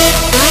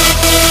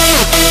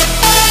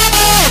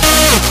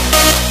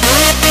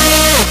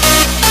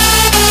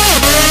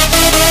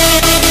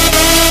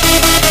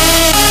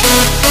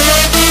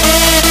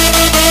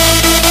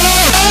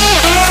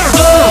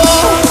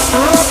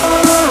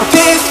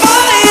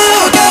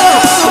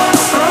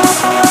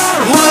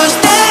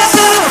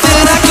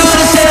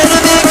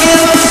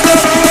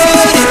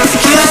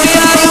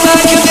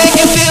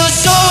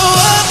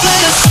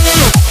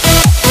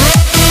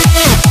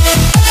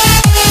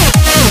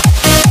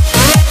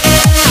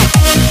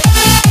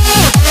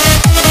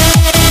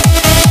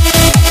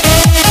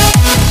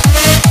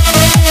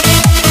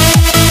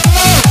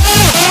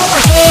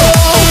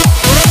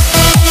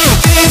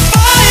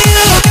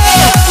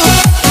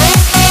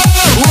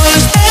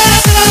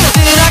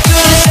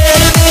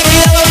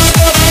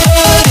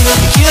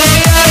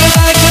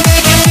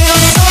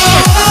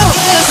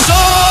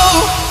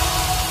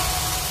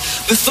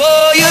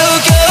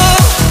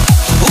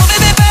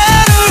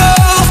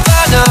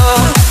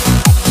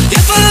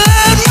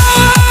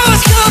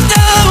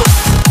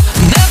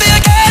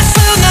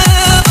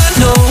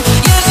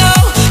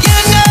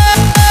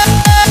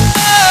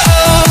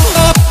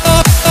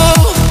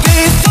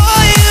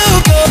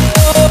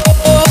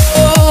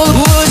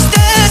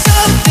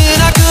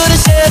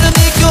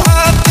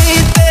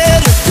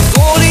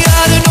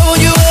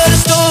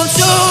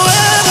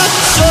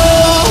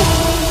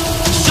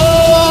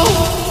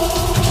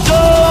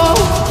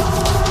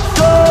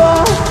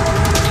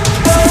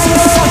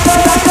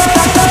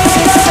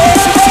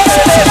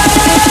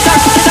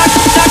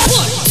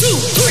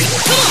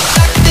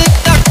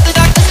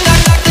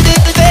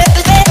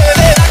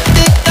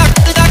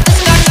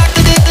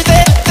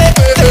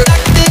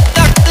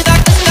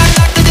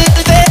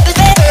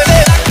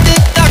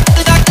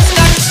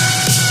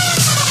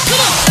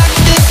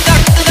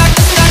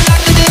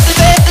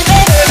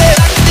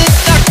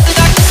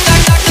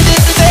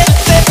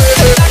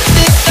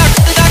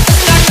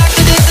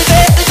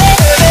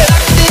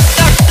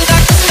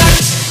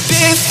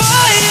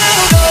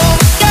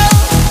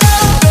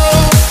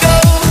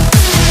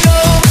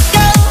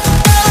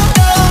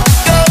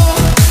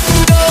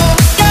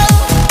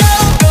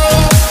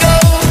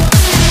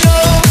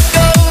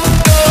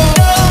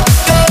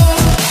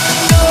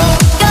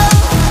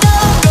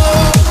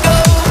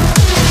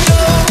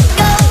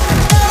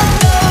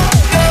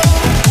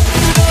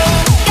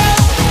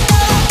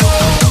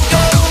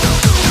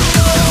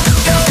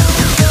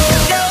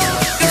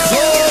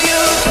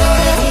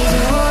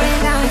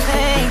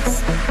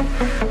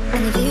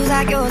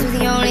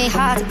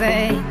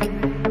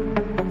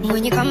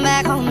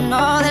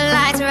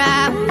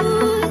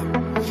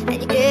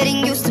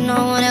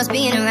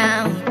 being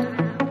around.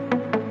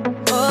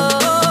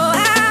 Oh,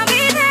 I'll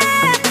be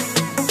there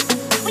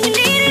when you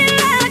need it.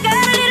 I got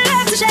a little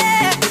love to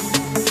share.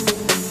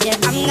 Yeah,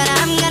 I'm gonna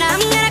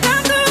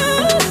come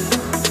through.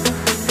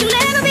 You'll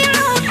never be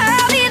alone.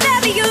 I'll be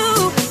there for you.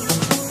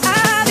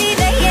 I'll be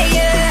there, yeah,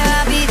 yeah.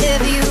 I'll be there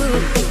for you.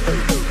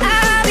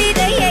 I'll be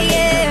there, yeah,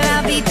 yeah.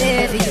 I'll be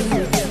there for you.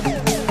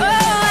 Oh,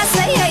 I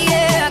say, yeah,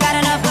 yeah. I got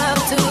enough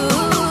love to.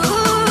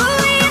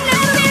 You'll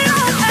never be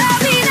alone.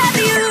 I'll be there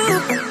for you.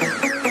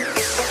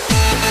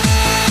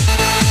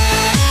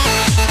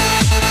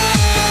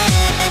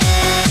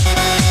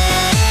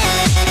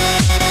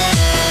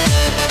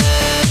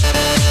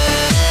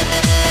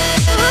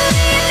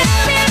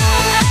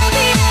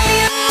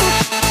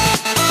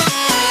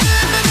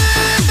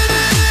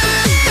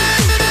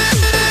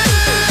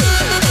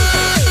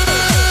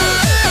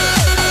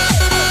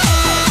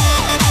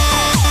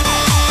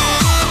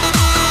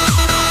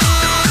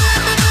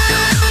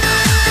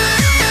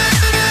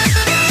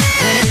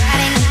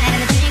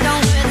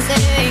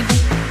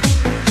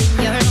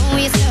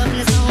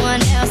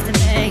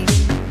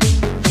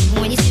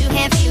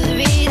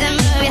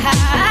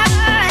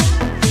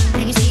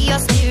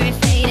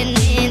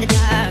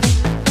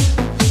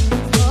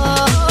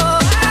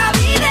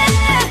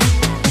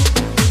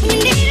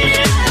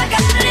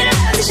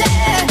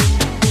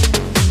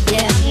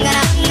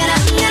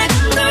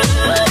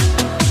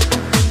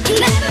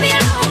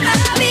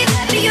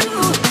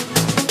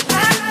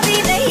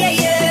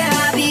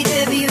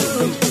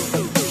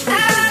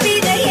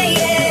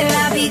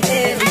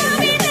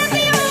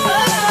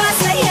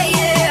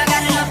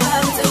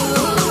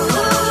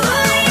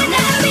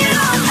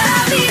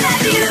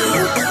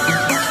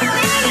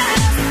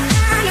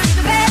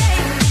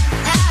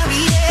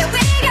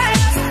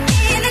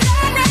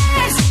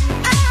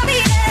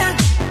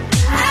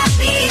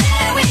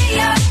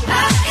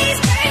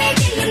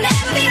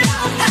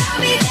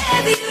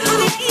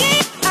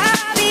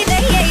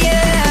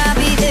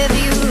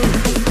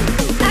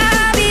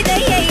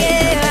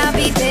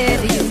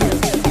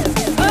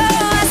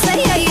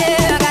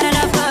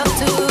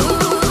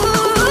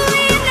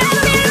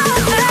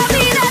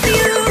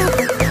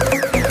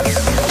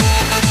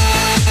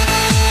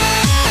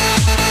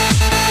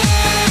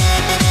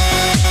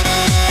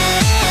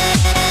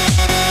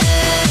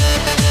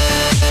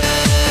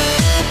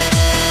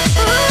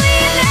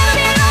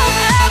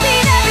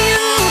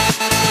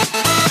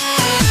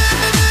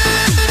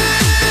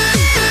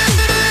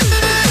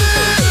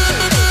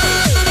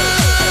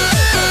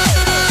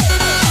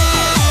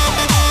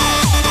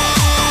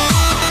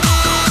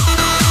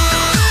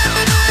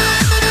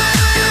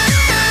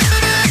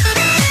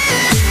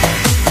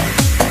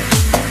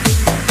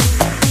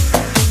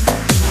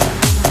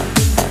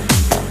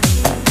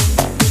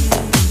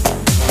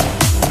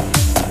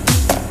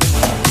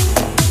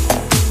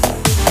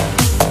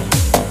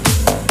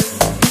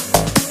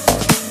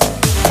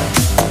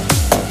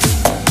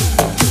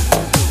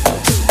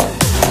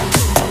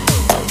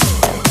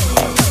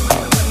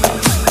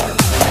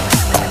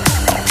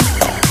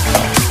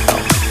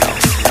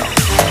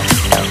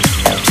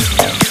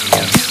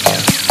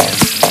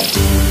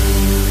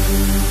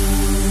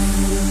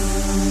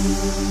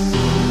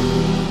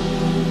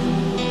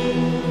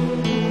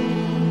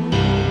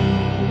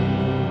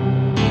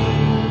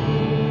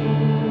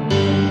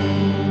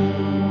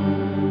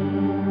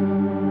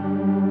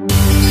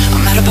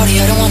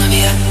 I don't wanna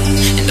be at,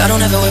 and I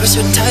don't ever wear a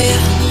suit and tie yet.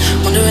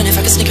 Wondering if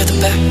I could sneak out the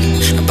back.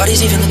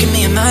 Nobody's even looking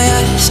me in my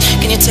eyes.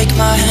 Can you take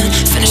my hand,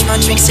 finish my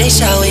drink, say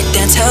shall we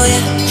dance? Hell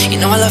yeah. You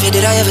know I love you,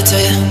 did I ever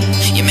tell you?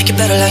 You make it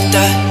better like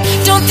that.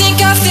 Don't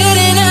think I fit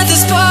in at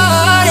this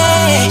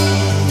party.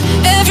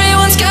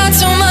 Everyone's got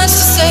so much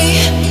to say.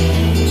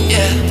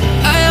 Yeah,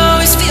 I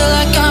always feel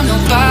like I'm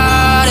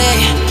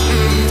nobody.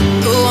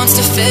 Who wants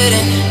to fit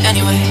in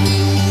anyway?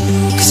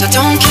 Cause I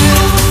don't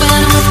care when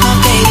I'm with my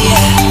baby,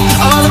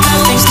 yeah. All the bad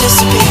things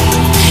disappear,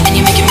 and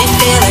you're making me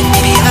feel like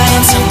maybe I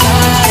am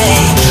somebody.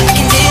 I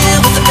can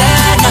deal with the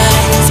bad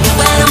nights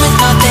when I'm with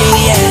my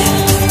baby, yeah.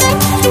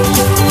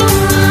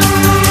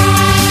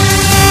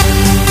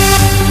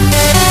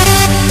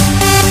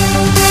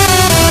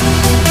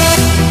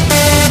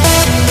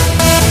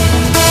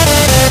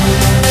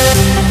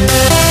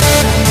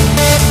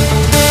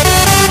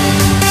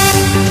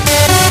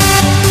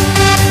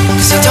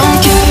 Cause I don't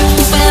care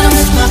when I'm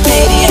with my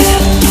baby,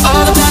 yeah.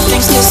 All the bad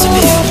things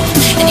disappear,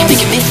 and you're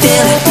making me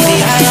feel like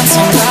maybe I am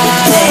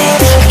somebody.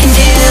 I can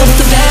deal with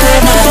the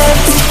bad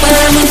nights when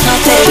I'm with my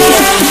baby,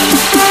 yeah.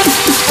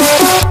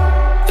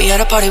 We at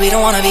a party we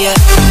don't wanna be at.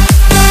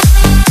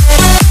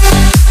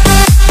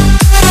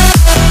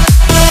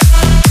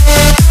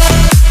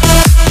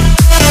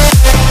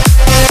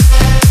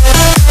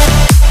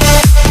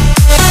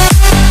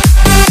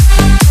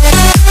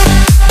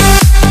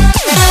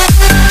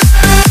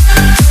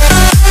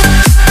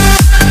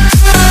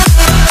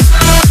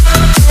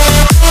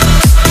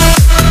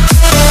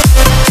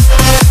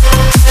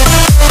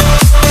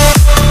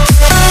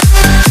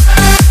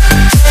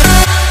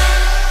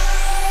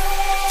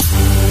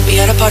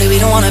 Party we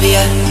don't wanna be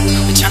at.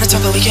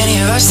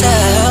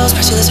 else.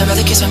 Pressureless, I'd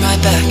rather kiss on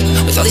right back.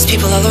 With all these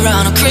people all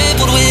around, I'm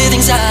crippled with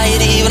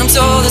anxiety. When I'm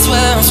told that's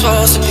where I'm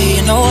supposed to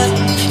be. You know what?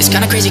 It's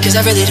kinda crazy cause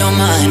I really don't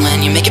mind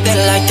when you make it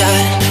better like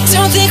that.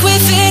 Don't think we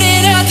fit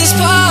in at this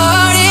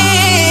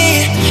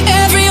party.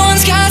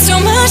 Everyone's got so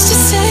much to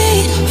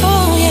say.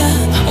 Oh yeah.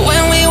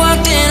 When we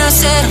walked in I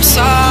said I'm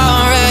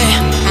sorry,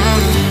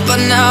 but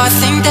now I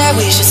think that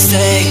we should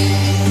stay.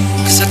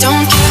 Cause I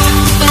don't care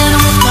when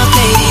I'm with my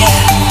baby,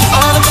 yeah.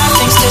 All the bad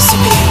things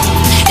disappear,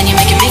 and you're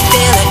making me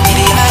feel like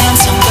maybe I am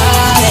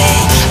somebody.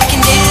 I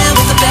can deal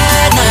with the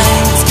bad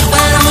nights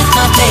when I'm with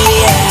my baby,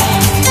 yeah.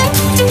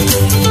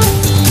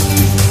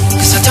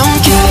 Cause I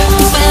don't care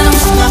when I'm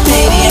with my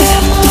baby,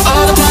 yeah.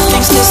 All the bad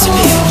things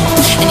disappear,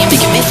 and you're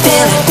making me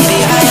feel like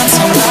maybe I am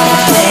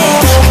somebody.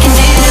 I can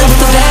deal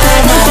with the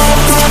bad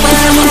nights when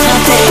I'm with my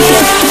baby,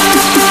 yeah.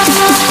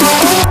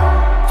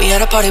 We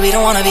at a party we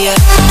don't wanna be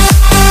at.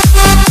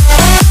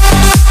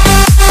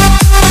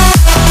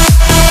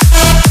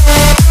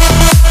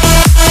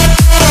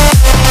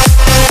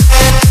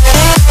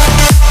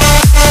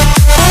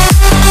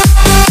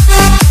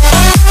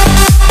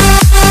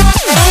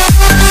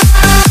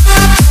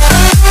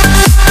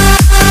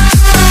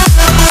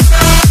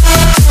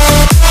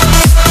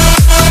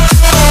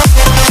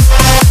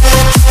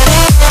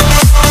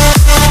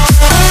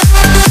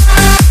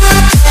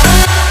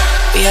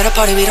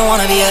 Party we don't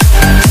wanna be at.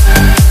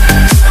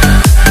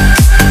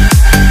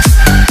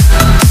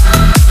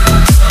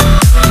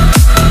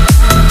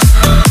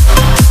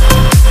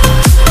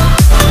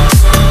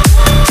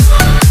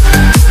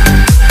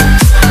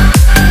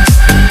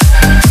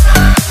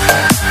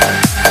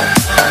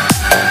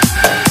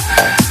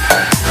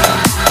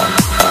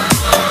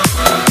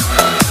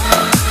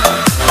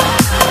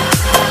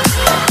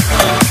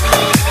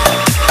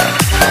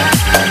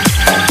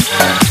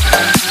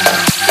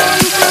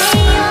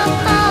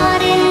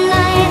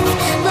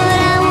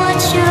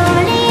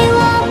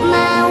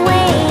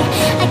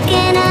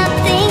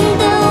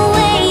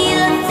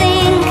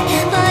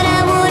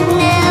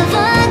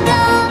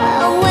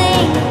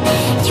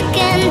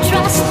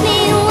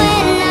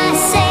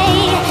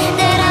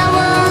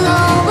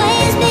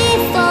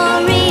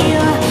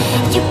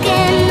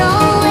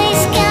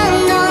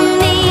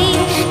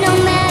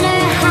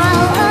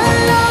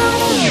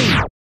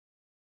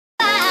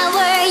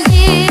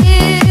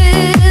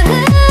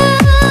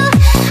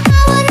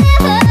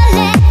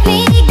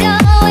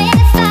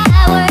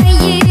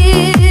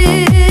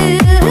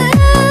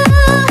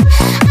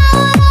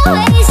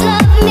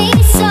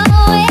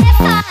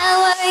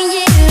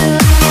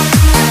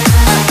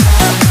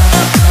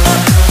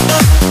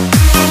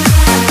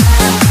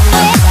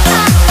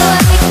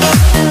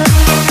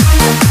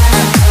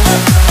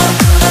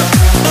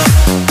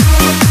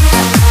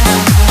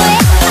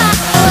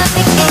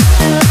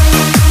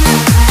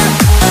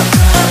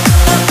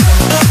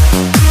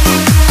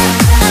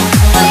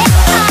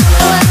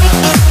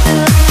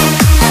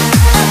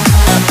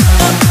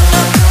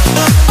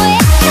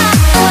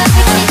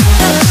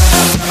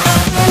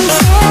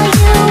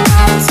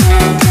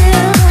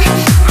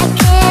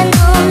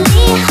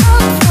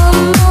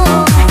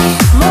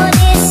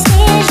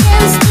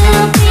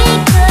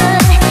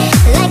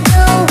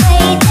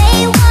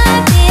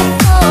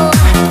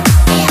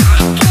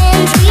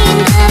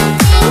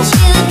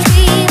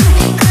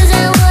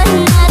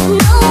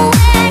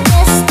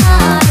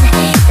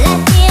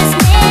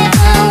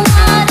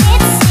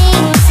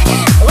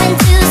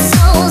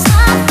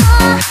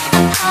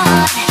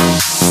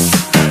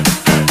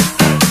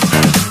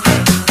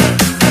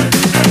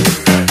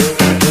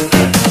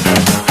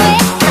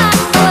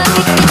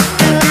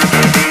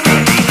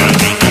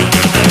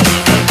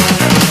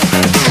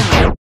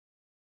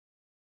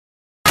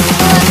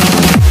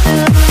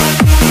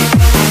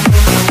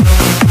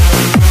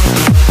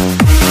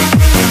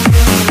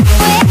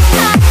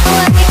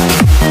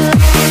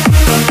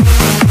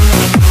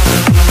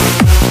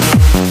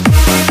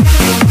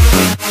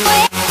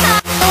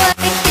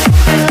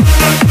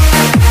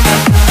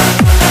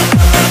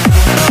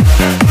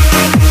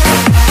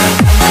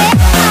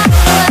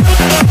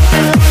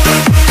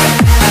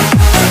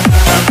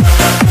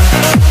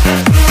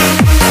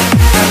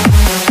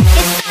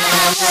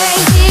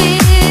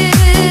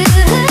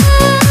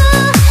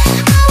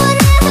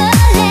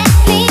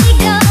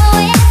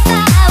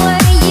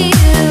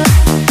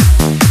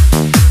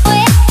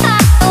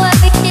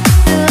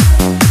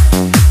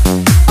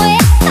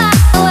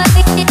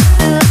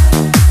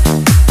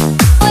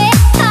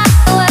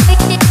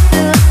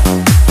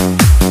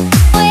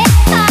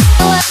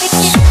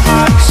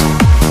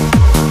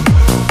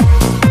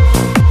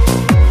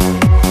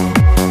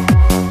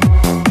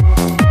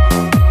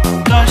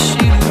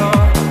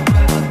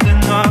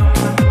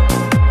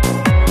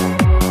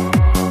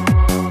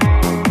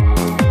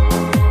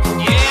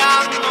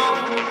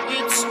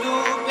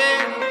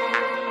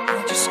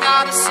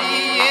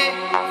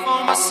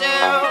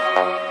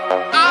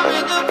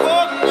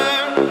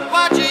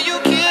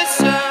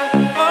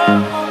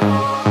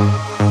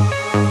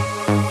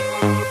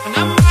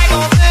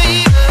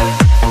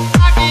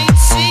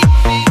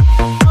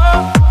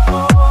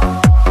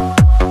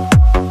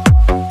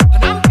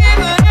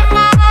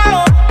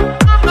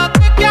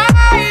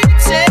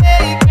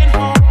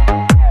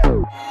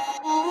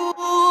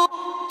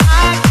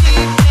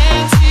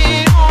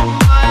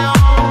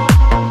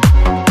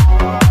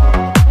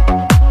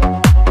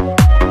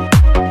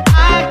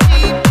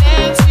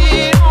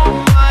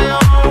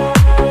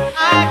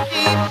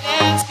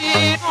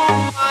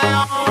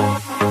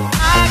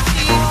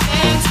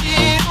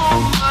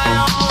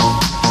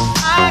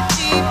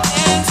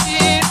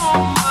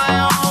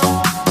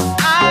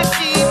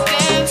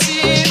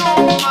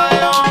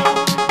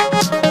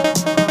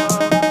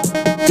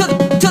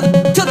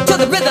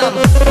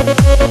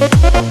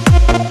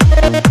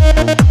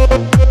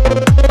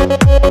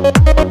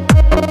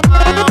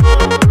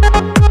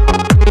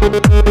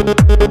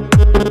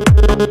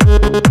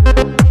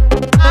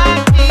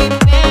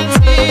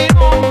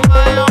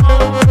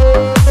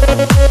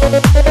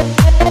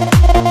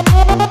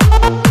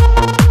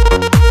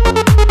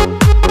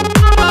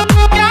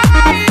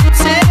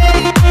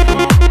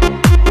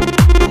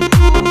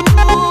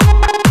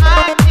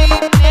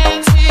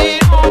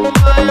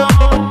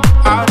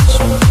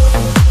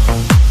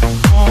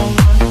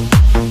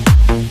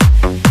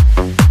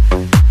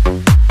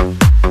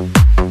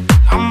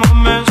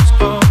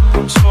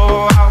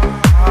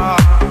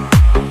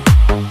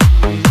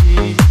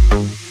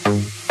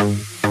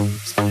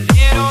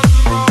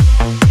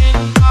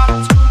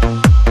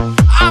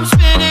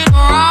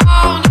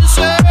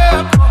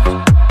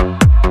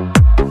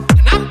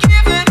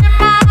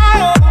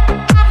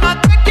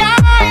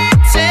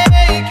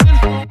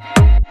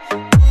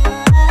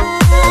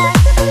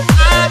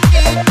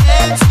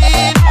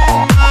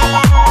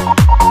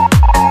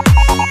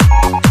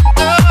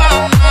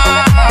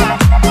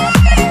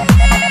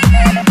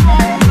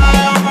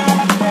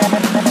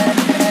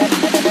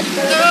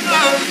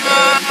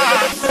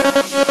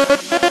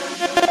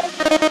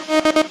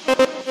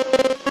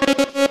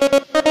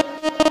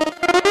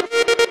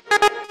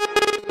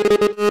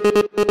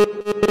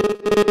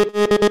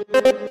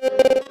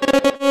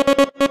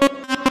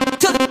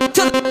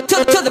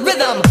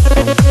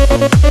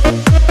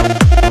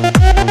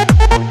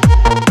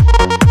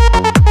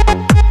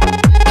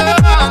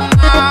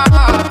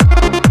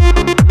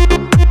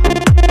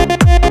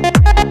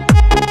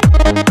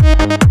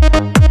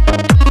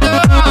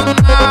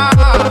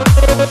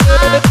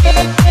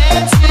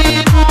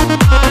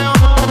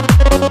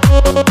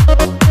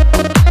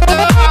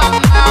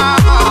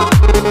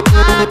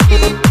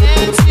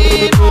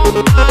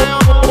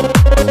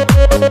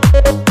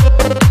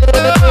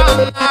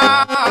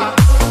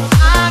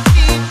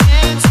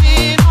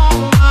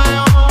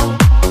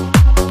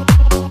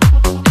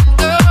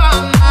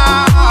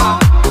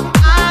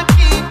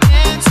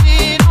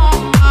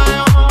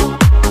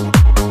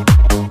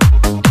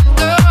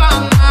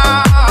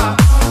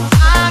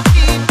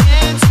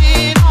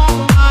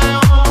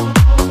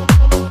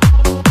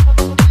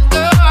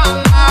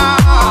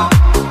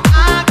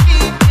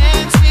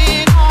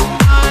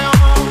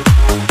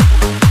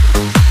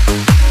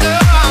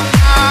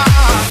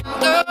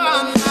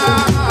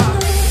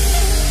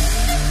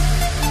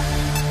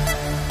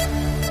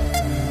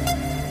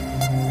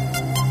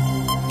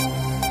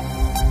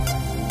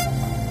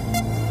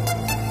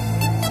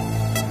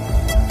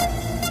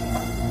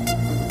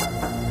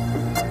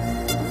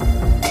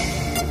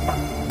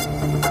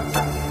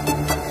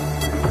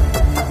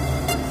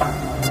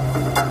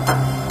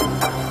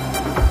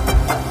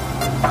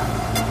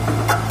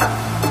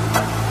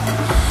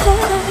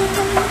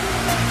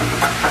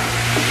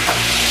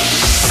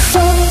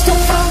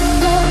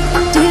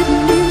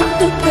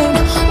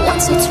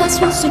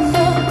 Was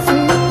enough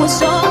and it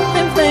was all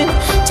in vain.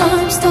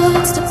 Time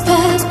starts to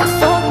pass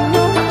before you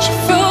know that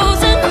you're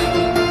frozen.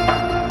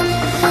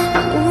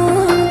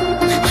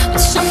 But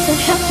something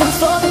happened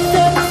for the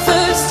very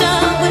first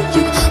time with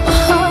you. My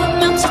heart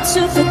melted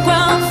to the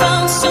ground,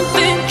 found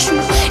something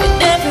true. And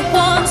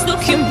everyone's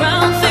looking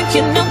round,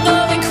 thinking I'm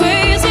going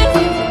crazy.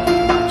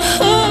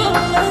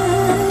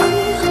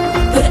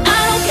 But I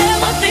don't care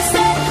what they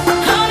say,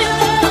 I'm in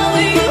love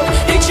with you.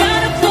 They try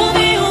to pull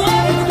me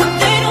away, but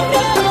they don't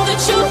know the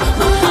truth.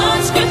 My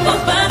heart's gripped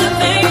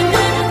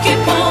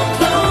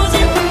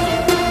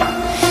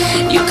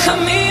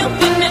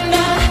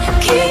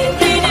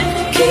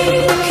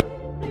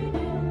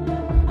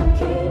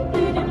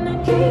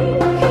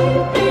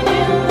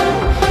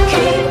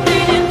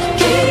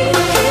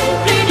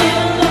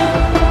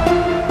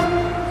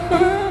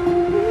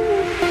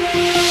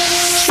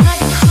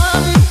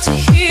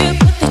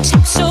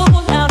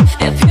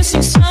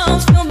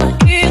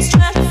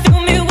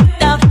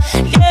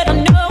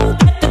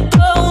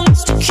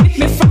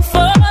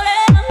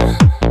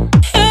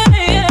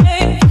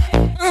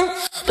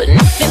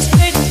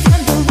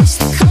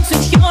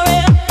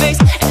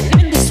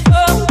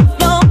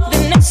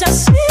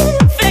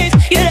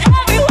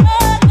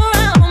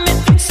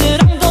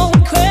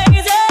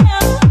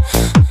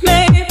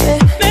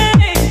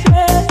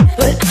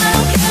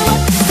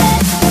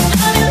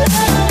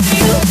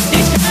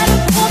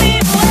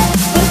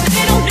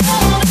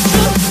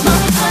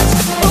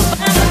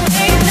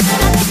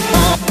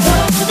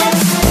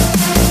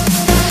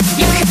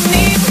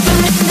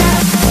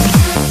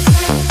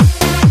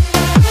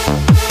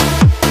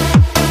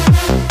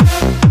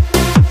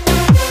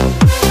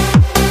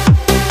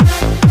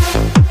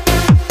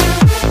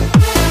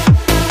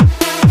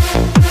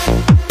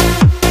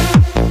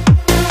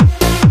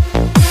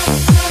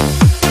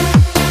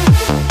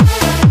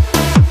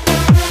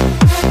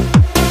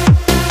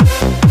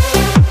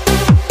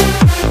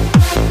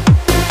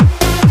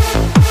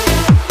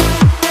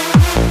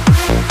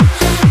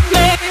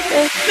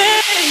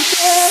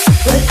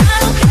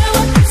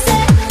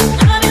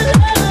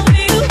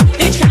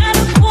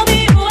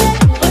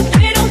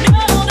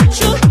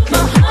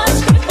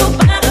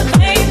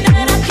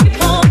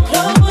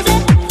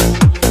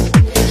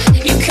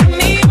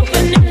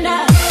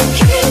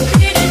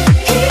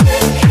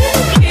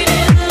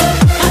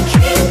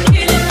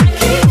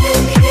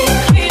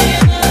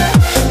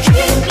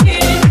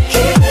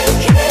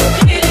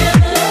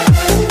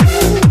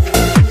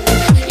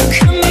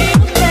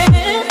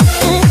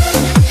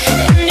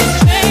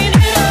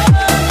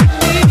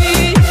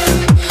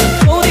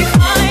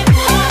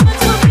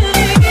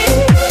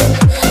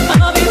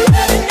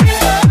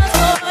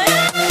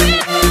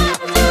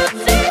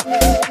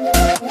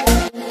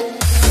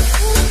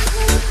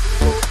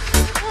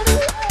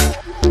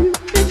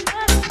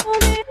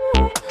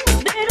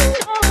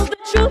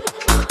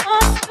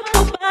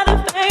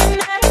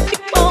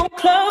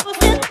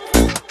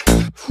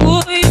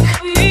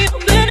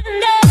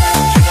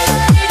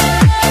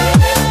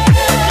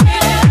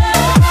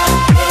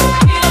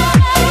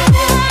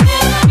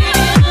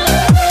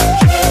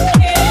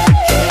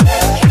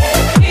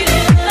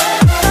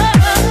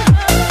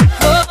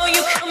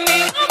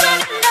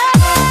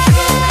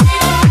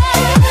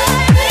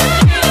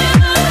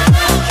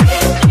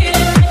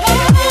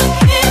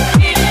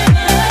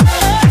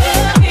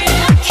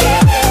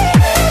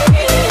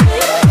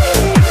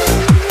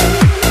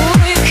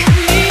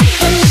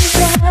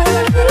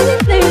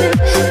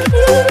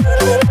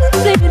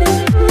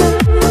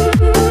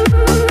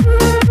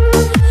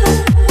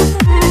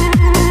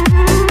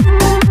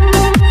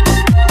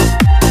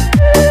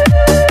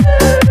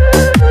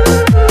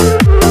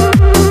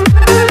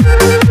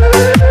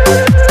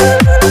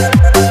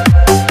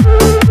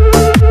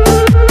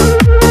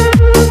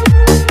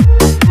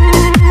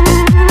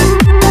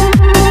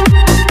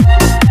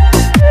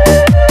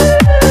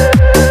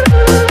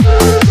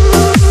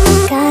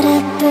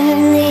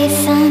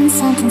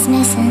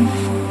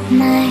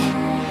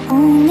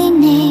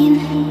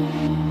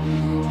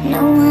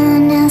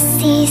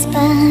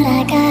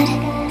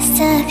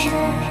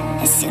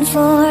It seemed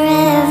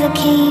forever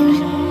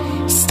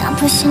came. Stop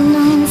pushing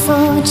on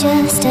for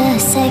just a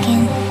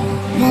second,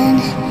 then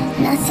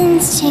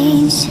nothing's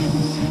changed.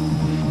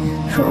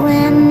 Who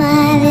am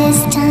I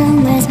this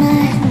time? Where's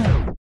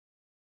my...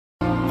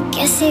 I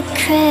guess it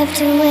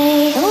crept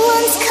away. The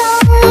one's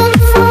calling.